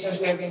material conditions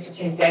we are going to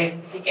change the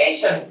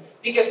identification,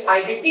 because I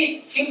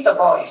repeat, crypto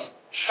boys,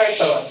 first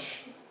of all,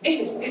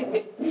 this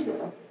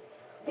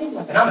is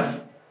a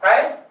phenomenon,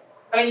 right?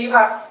 I mean, you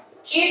have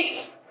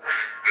kids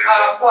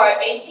who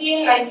are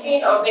 18,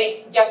 19, or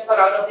they just got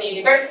out of the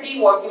university,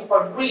 working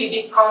for really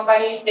big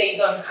companies. They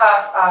don't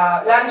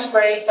have lunch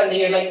breaks, and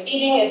they're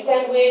eating a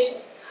sandwich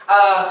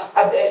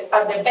at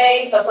the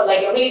base of a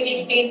really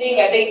big building,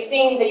 and they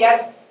think they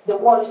are the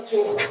Wall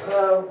Street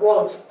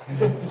wolves.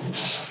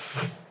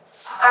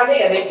 And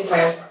they identify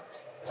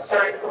as,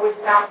 sorry, we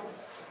can't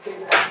do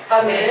that.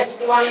 A minute,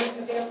 you want to?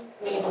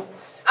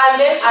 And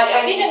then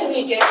I didn't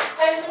really get the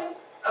question,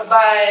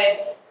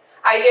 but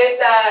I guess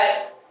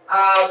that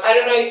I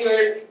don't know if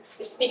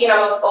you're speaking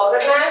about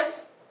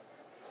otherness.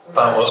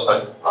 About what,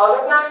 sorry?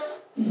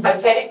 Otherness,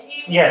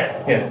 alterity.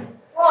 Yeah.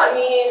 Well, I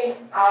mean,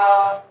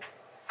 I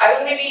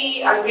don't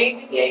really agree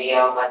with the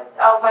idea of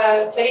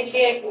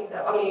alterity.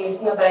 I mean,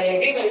 it's not that I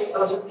agree, but it's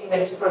also think that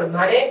it's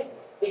problematic,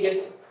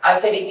 because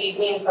alterity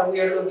means that we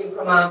are looking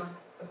from a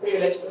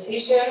privileged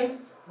position.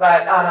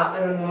 But I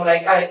don't know,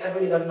 I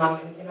really don't know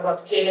anything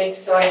about clinics,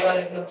 so I'd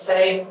rather not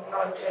say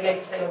about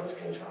clinics. I always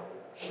get in trouble.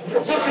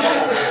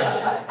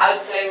 I'll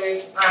stay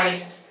with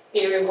my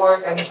theory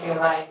work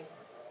until I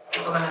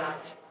become an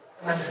analyst.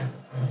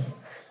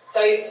 So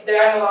if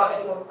there are no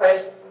any more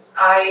questions,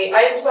 I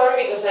am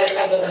sorry because I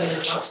got a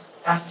little lost.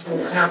 I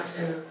have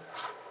to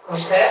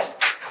confess.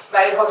 But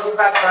I hope you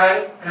have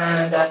fun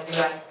and that you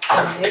like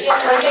it.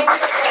 Yes, I think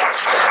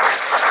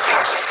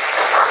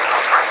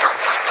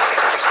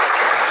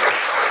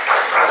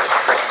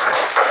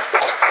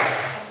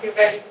thank you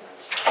very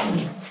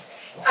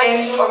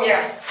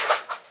much.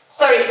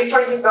 Sorry,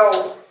 before you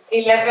go,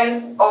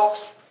 11th of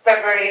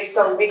February,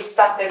 so this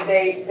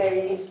Saturday, there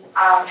is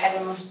a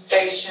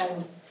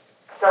demonstration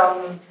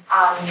from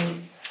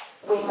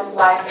Women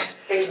Life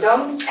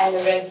Freedom and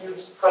the Red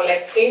Youth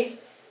Collective.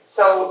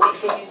 So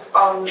it is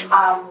on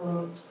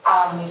 1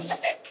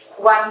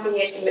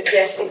 p.m.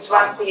 Yes, it's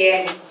 1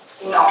 p.m.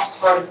 in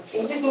Oxford.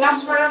 Is it in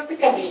Oxford or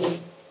Piccadilly?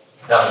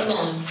 No,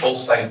 it's All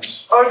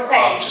Saints. All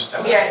Saints,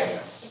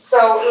 yes. So,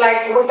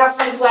 like, we have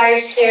some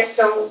flyers here,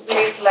 so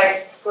please,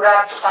 like,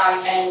 grab some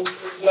and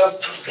we'd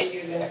love to see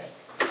you there.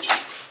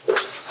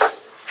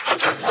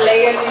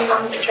 Leia, do you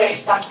want to say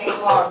something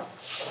more?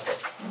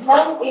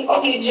 No,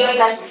 if you join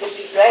us, it would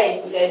be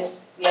great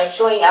because we are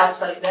showing our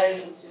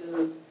solidarity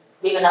to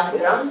women of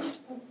Iran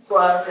who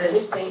are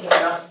resisting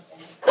Iran.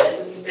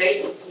 It would be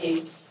great if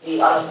you see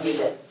all of you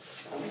there.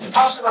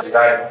 Because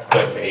I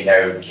don't really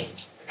know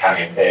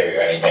Lacanian theory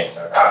or anything,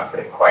 so I can't put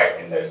it quite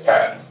in those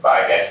terms. But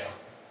I guess,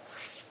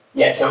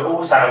 yeah, so it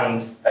all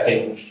sounds, I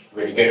think,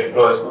 really good and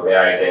plausible, the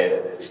idea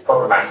that this is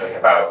problematic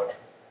about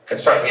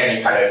constructing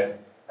any kind of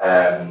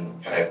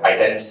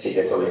identity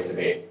that's always going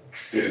to be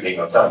excluding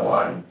of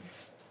someone.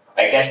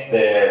 I guess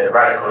the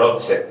radical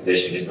opposite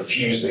position is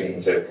refusing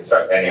to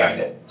construct any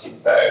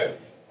identities, though.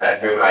 And I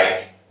feel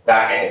like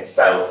that in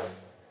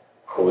itself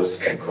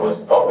can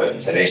cause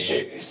problems and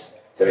issues.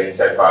 So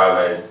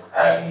insofar as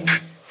kind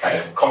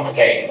of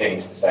complicating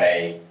things to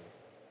say,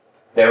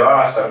 there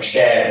are some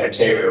shared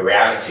material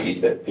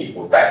realities that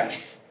people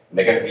face. And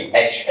they're going to be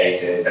edge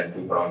cases and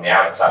people on the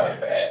outside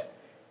of it.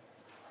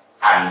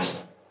 And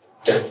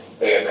just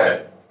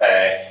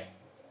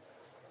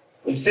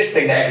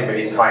insisting that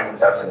everybody defines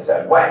themselves in a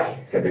certain way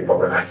is going to be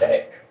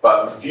problematic.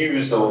 But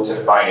refusal to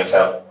define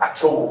yourself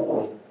at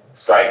all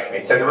strikes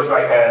me. So there was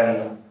like,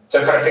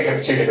 so kind of think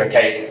of two different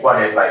cases.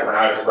 One is like when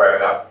I was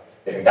growing up,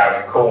 living down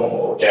in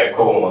Cornwall.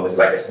 Cornwall is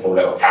like a small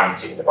little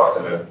county at the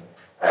bottom of.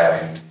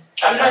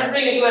 I'm not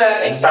really good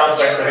at in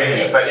southwest of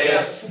England, but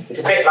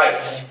it's a bit like.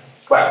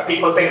 Well,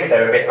 people think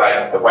they're a bit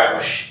like the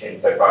Welsh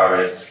insofar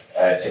as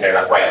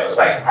like Wales,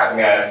 like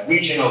having a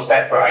regional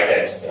separate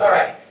identity,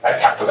 right. Like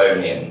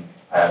Catalonian.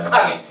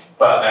 Okay.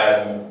 But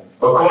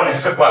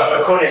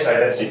Cornish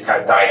identity's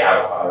kind of died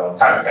out quite a long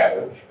time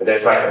ago. But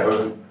there's like a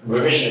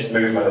revisionist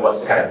movement that wants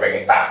to kind of bring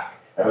it back.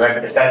 I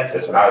remember the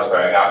census when I was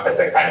growing up as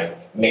a kind of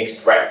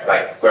mixed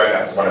like growing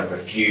up as one of the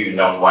few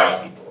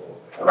non-white people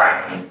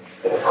around,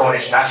 the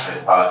Cornish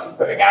Nationalist Party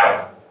putting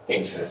out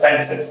things for the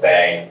census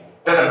saying,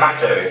 it doesn't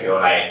matter if you're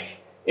like,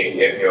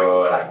 if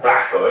you're like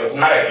black or it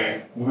doesn't matter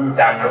if you move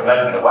down from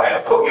London or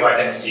whatever, put your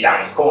identity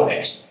down as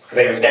Cornish, because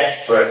they were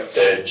desperate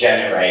to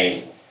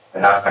generate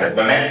enough kind of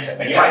momentum.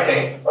 And you might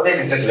think, well,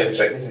 this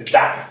is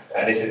daft,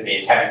 and this is the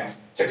attempt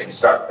to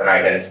construct an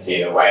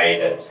identity in a way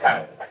that's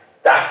kind of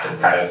daft and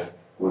kind of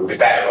would be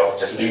better off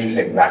just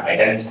losing that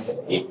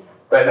identity.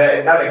 But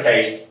another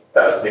case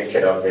that I was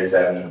thinking of is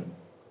the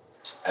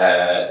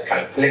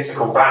kind of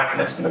political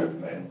blackness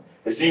movement.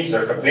 It seems to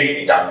have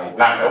completely done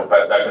now,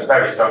 but that was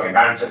very strong in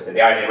Manchester.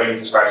 The idea when you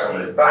describe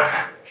someone as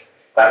black,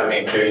 that would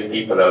include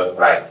people of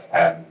like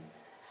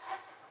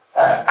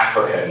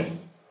African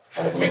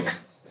kind of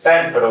mixed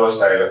descent, but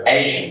also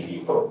Asian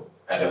people.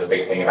 And there was a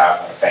big thing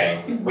about like,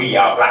 saying we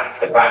are black.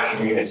 The black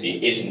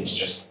community isn't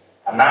just.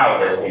 And now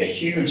there's been a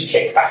huge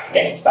kickback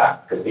against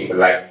that because people are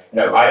like,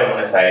 no, I don't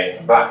want to say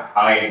I'm black.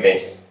 I'm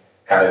this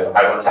kind of.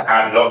 I want to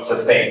add lots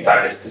of things.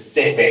 I'm this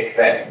specific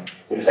thing.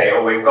 People say,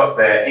 oh, we've got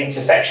the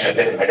intersection of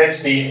different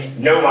identities.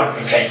 No one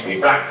can claim to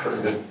be black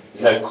because there's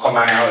no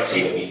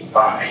commonality that we can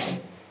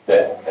find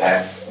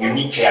that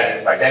uniquely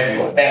identifies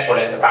everyone. Therefore,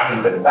 let's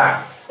abandon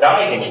that. But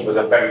I think it was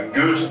a very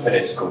good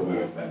political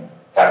movement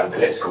to have a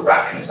political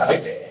blackness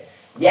idea.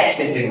 Yes,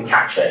 it didn't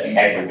capture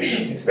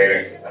everybody's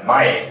experiences, and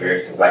my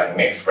experience of like a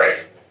mixed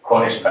race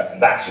Cornish person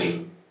is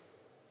actually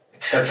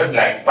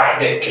like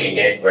radically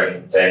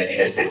different than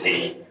inner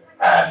city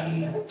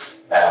kind of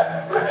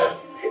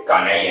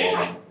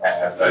Ghanaian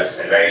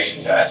first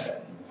generation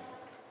person.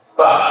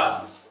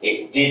 But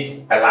it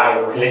did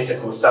allow a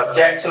political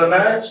subject to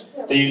emerge.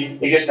 So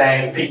you're just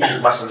saying people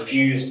must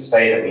refuse to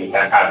say that we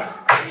can have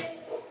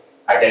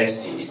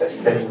identities that are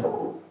simple.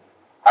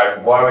 I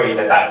worry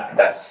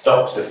that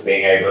stops us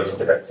being able to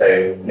develop. So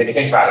if you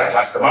think about like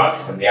classical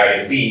Marxism, the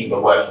idea of being the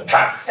working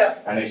class,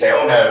 and they say,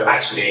 oh no,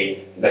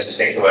 actually, there's no such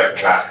thing as a working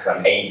class because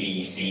I'm A,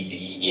 B, C,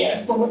 D, E,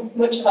 F. Well,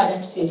 much of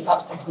identity is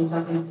about setting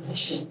yourself in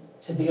opposition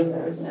to the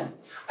other, isn't it?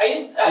 I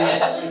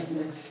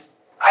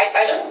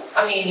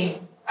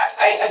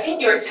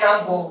think your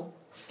example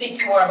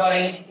speaks more about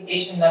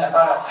identification than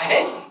about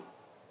identity.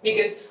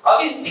 Because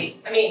obviously,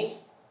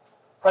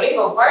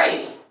 political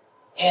parties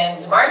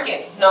and the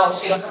market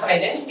knows you don't have an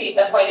identity,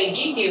 that's why they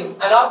give you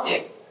an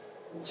object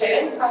to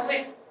identify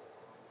with.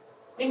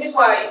 This is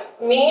why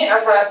me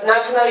as a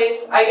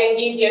nationalist, I can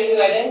give you a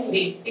new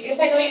identity because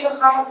I know you don't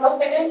have a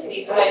close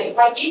identity. And if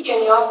I give you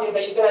a new object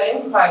that you can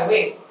identify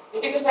with,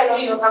 it's because I know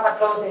you don't have a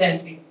close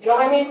identity. You know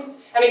what I mean?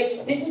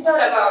 This is not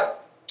about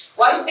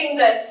one thing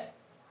that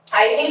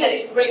I think that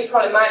is really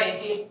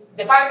problematic is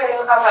the fact that I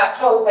don't have a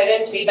close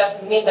identity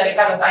doesn't mean that I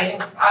cannot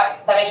identify,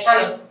 that I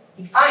cannot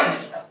define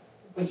myself,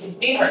 which is a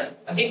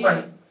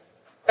different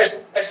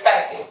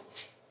perspective.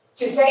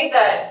 To say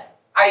that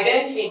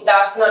identity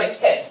does not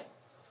exist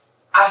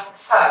as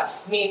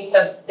such means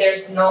that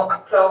there's no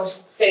close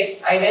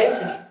fixed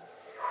identity.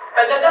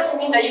 But that doesn't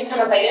mean that you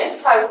cannot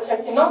identify with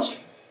certain notion,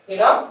 you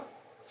know?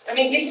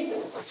 This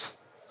is,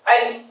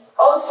 and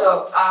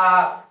also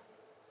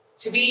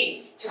to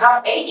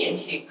have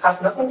agency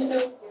has nothing to do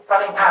with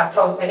having a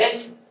close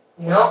identity,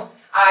 you know?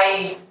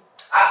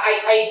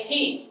 I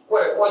see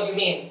what you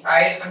mean,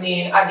 right? I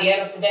mean, at the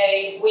end of the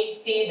day, we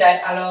see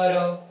that a lot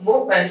of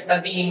movements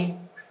that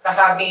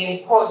have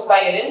been caused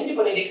by identity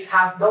politics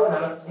have done a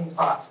lot of things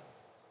for us,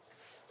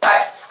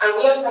 right? And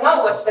we also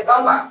know what's the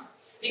comeback,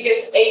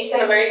 because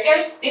Asian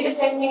Americans did the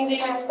same thing in the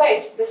United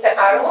States. They said,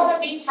 I don't want to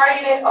be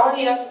targeted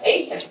only as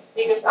Asian,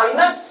 because I'm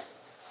not,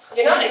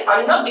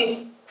 I'm not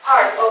this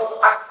part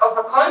of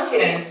a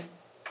continent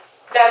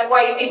that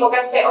white people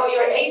can say, oh,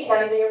 you're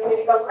Asian and you're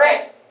politically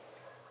correct.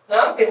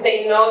 No, because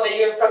they know that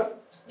you're from,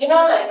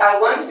 I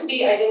want to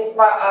be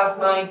identified as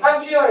my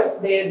country or as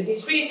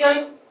this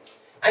region,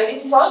 and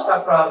this is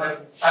also a problem,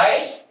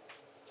 right?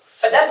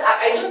 But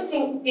I don't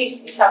think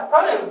this is a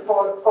problem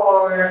for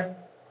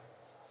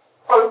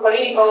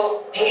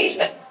political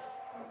engagement.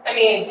 I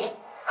mean,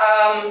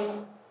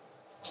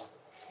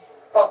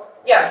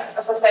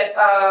 as I said,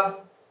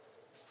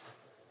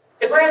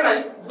 the problem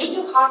is, do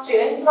you have to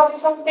identify with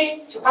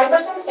something to fight for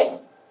something?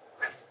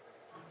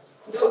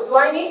 Do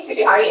I need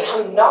to? I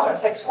am not a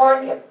sex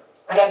worker,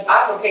 and I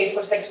advocate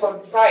for sex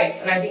worker rights,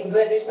 and I've been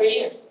doing this for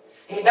years.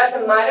 And it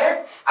doesn't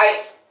matter.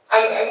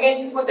 I'm going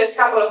to put the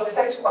example of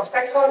sex work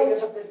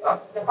because of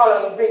the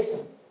following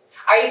reason.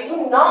 I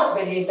do not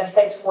believe that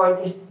sex work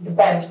is the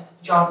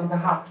best job you can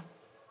have.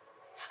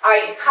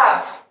 I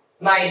have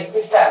my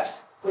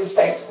reserves with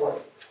sex work.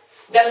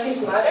 Does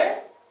this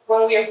matter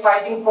when we are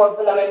fighting for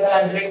fundamental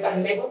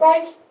and labor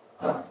rights?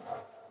 No.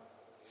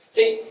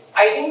 So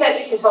I think that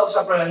this is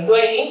also a problem. Do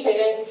I need to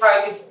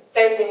identify with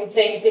certain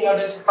things in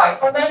order to fight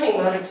for them,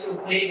 in order to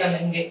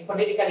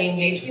politically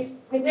engage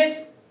with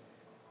this?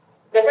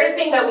 The first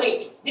thing that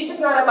this is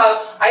not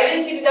about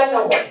identity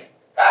doesn't work.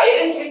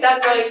 Identity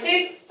does not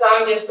exist, so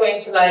I'm just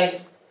going to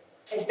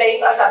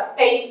stay as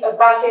a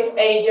passive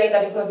agent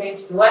that is not going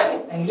to do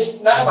anything. This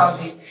is not about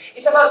this.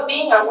 It's about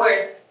being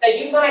aware that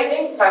you can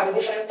identify with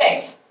different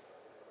things.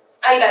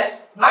 And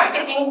that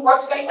marketing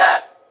works like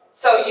that.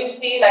 So you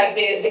see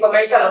the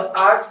commercial of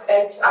Axe,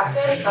 I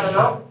don't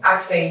know,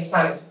 Axe in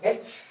Spanish,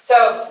 okay?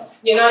 So,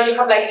 you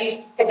have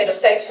this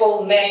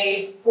heterosexual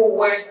male who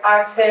wears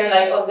Axe,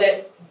 all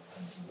the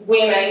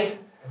women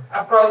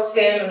approach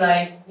him, and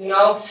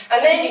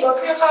then you go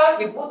to your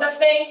house, you put that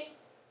thing,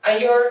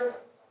 and you're,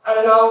 I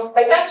don't know,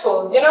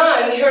 bisexual,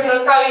 and you're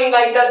not having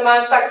that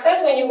much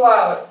success when you go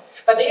out.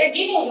 But they are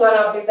giving you an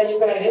object that you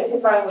can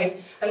identify with,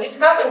 and this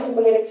happens in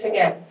politics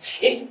again.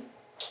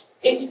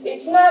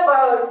 It's not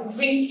about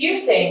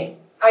refusing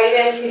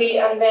identity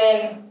and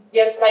then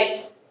just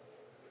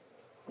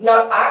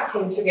not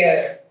acting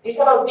together. It's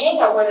about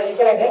being aware that you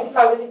can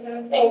identify with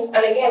different things.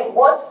 And again,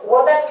 what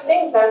are the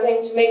things that are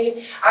going to make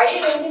you? I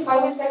identify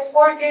with sex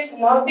workers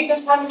not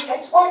because I'm a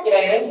sex worker.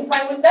 I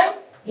identify with them?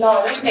 No,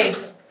 I don't think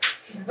so.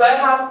 Do I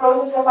have a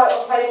process of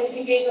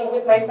identification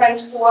with my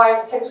friends who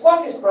are sex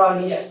workers?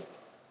 Probably yes.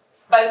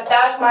 But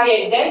that's my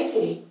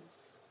identity.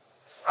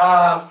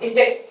 Is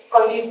the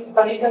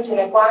conditions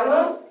sine qua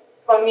non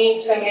for me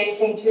to engage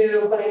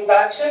into political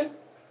action?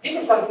 This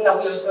is something that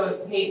we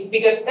also need,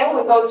 because then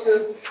we go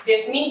to the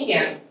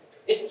Smithian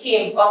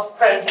scheme of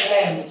friends and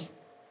enemies.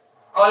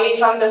 Only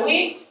if I'm the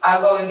weak,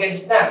 I'll go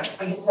against them,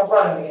 and this is a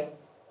problem again.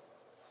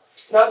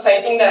 So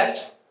I think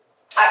that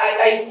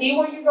I see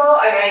where you go,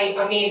 and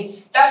I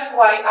mean, that's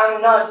why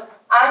I'm not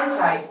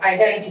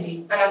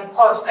anti-identity, and I'm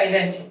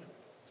post-identity.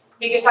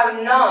 Because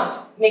I'm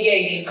not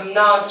negating, I'm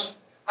not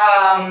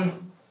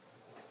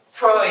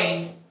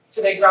throwing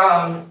to the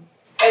ground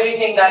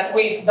everything that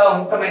we've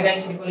done from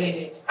identity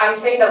politics. I'm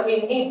saying that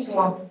we need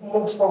to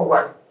move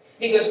forward.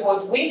 Because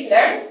what we've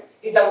learned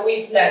is that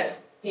we've led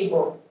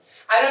people.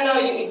 I don't know,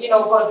 you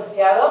know Paul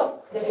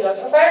Preciado, the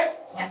philosopher?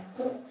 Yeah.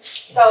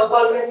 So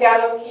Paul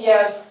Preciado, he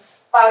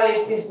just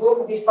published this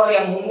book,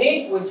 Historia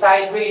Mundi, which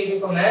I really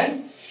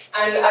recommend.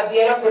 And at the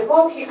end of the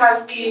book, he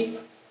has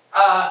this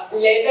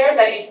letter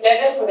that is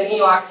letter for the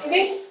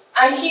neo-activists,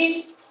 and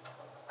he's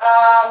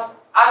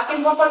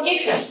asking for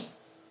forgiveness.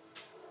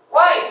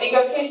 Why?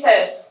 Because he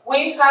says,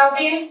 we have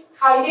been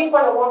fighting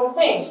for the wrong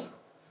things.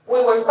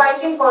 We were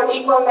fighting for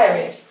equal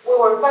merit. We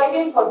were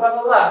fighting for blah,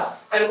 blah, blah.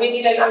 And we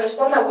didn't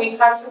understand that we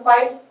had to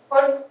fight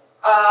for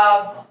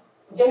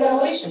gender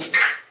abolition.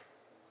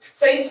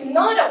 So it's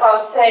not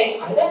about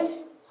saying,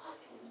 identity.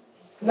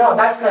 No,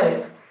 that's not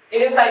it.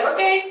 It is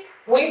okay,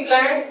 we've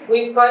learned,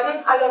 we've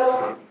gotten a lot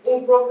of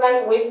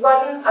improvement, we've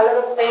gotten a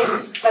lot of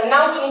things, but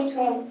now we need to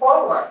move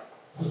forward.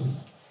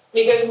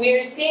 Because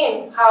we're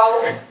seeing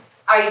how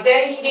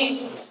identity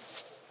is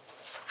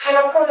kind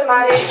of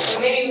problematic,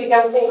 and maybe we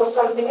can think of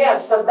something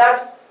else. So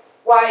that's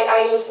why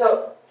I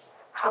also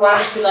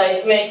want to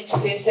make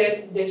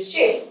this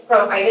shift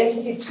from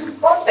identity to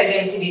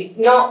post-identity,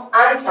 not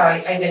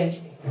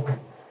anti-identity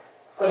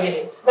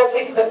politics. That's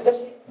it.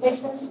 Does it make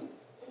sense?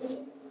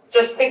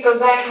 Just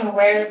because I'm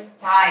aware of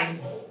time,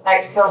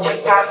 so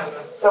we have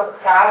so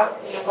proud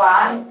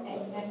one,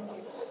 and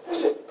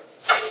then.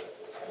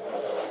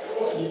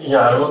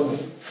 Yeah,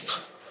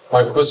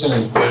 my question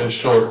is very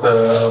short.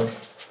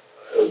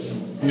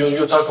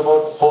 You talk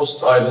about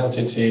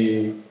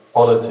post-identity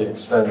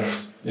politics, and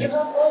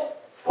it's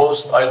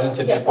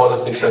post-identity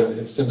politics, and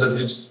it seems that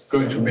it's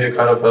going to be a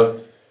kind of a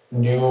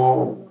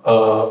new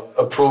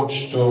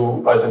approach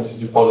to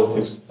identity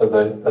politics, as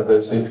I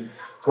see.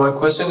 So my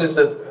question is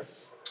that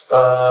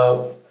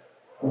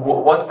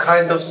what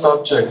kind of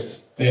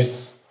subjects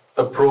this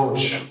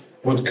approach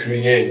would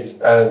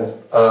create, and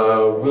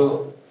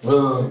will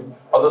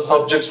other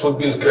subjects would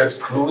be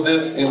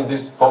excluded in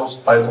this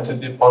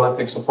post-identity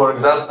politics? So, for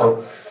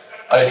example,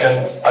 I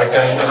can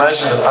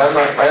imagine that I'm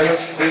a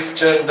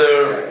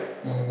cisgender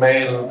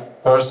male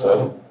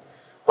person,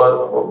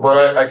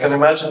 but I can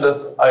imagine that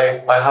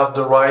I have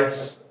the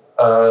rights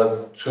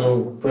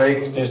to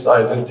break this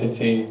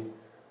identity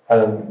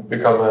and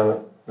become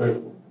a,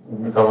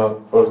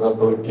 for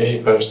example, a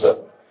gay person.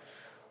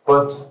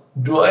 But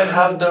do I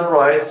have the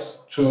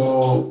rights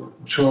to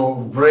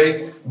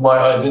break my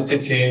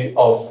identity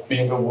of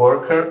being a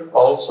worker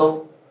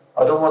also?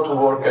 I don't want to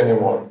work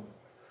anymore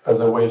as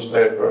a wage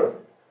laborer.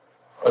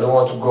 I don't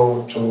want to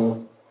go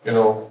to,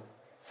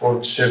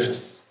 4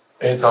 shifts,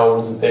 8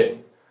 hours a day.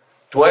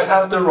 Do I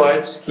have the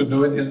rights to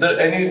do it? Is there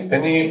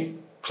any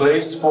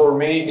place for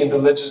me in the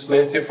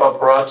legislative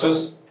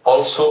apparatus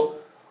also,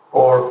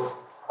 or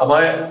am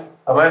I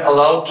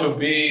allowed to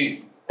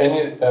be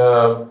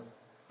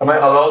am I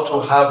allowed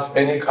to have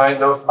any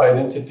kind of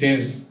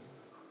identities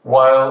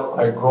while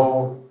I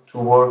go to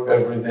work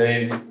every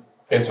day,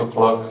 8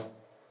 o'clock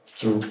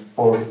to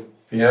 4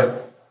 p.m.?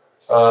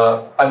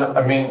 And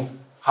I mean,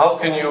 how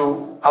can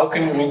you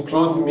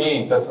include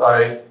me that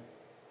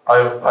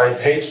I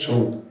hate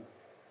to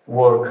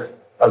work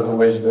as a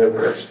wage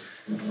laborer?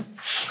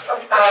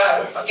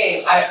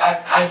 Okay,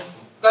 I've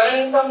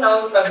gotten some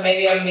notes, but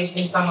maybe I'm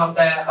missing some of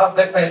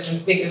the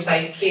questions because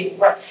I keep.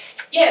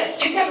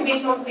 Yes, you can be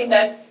something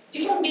that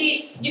you can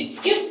be.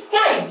 You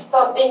can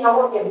stop being a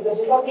worker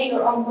because you can be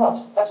your own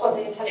boss. That's what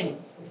they're telling you.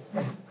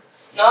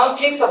 No,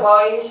 crypto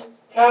boys.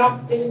 No,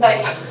 this is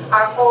like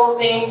a whole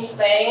thing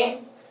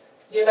Spain.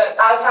 You got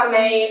alpha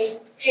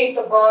males,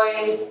 crypto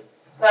boys.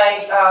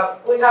 Like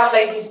we have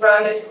like this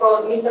brand that is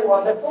called Mr.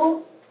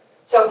 Wonderful.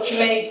 So he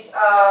makes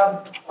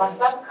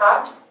OnePlus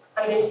cards,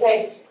 and they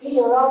say, be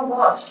your own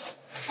boss.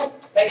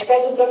 Like,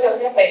 ser tu propio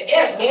jefe.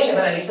 Yes,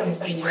 neoliberalism is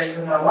telling you that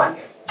you're not a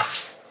worker.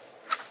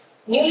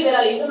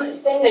 Neoliberalism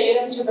is saying that you're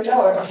an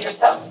entrepreneur of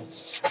yourself.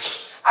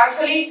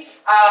 Actually,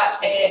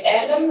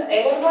 Ehrenberg,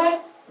 Eric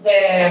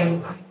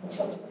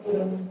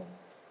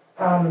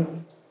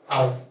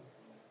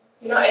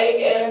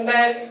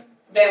Ehrenberg,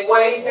 the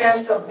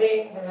weightiness of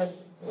being.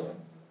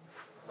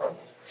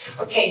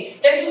 Okay,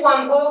 there's this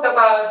one book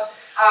about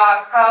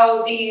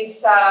how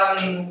these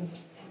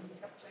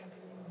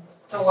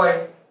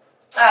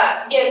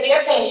yes, they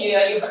are telling you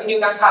that you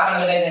can have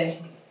another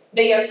identity.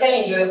 They are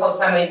telling you the whole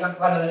time that you can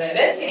have another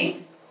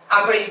identity.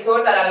 I'm pretty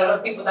sure that a lot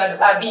of people that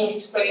are being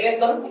exploited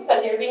don't think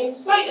that they're being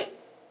exploited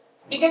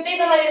because they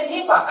don't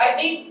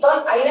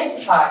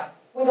identify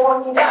with the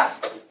working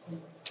class.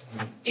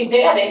 Is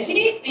their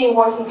identity being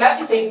working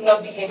class if they do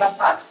not behave as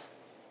such?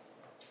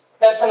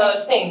 That's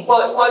another thing.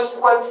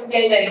 What's the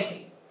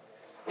identity?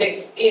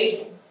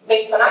 Is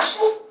based on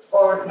action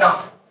or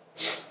not?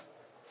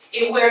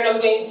 If we're not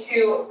going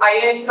to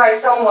identify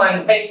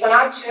someone based on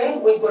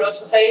action, we could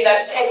also say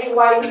that every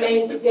white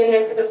male,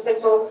 cisgender,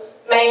 heterosexual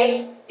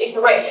male is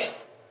a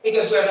rapist.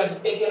 Because we're not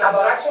speaking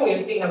about action, we're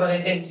speaking about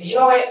identity. You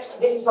know what?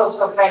 This is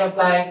also kind of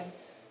like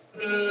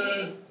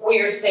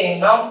weird thing,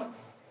 no?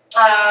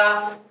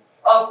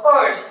 Of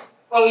course,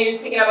 when we're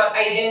speaking about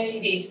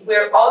identities,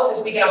 we're also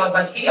speaking about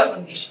material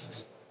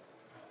conditions.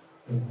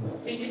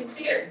 This is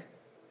clear.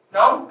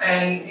 No?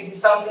 And this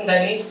is something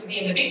that needs to be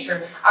in the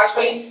picture.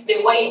 Actually,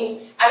 the way,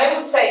 and I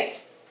would say,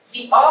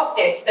 the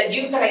objects that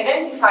you can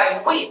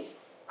identify with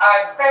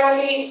are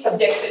primarily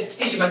subjected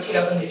to your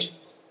material conditions.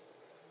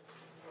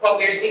 When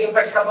we're speaking,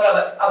 for example,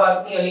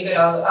 about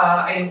neoliberal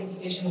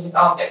identification with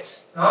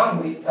objects,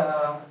 no? With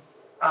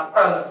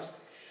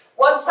products.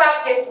 What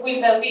subject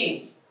will there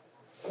be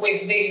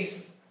with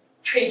this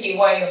tricky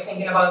way of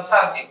thinking about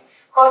subject?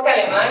 Jorge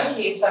Alemán,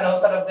 he is an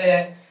author of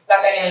the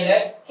Lacanian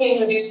left, he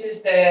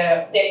introduces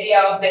the idea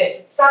of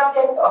the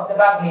subject of the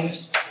bad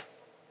news.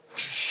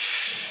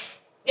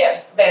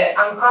 Yes, the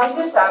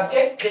unconscious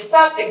subject, the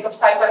subject of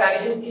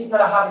psychoanalysis is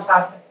not a happy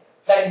subject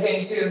that is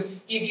going to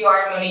give you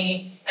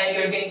harmony and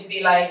you're going to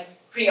be like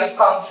free of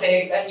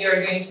conflict and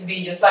you're going to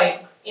be just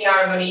like in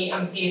harmony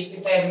and peace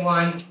with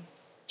everyone.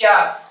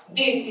 Yeah,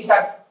 this is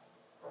a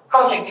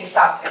conflicting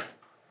subject.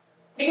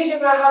 Because you're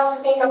going to have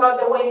to think about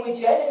the way in which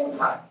you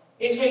identify.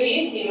 It's really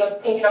easy not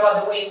thinking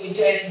about the way in which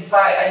you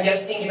identify and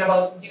just thinking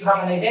about do you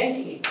have an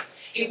identity.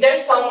 If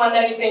there's someone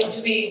that is going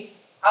to be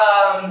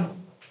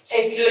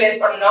excluded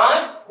or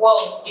not,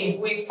 well, if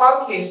we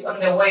focus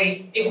on the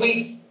way, if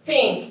we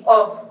think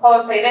of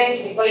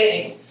post-identity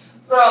politics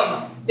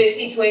from the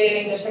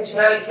situated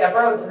intersectionality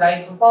approach that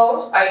I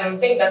propose, I don't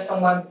think that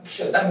someone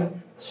should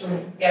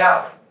get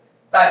out.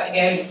 But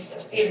again, this is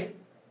just theory.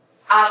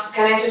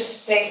 Can I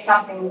just say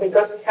something?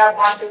 Because we have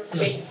 1, 2,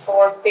 3,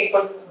 4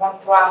 people who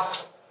want to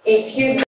ask. If you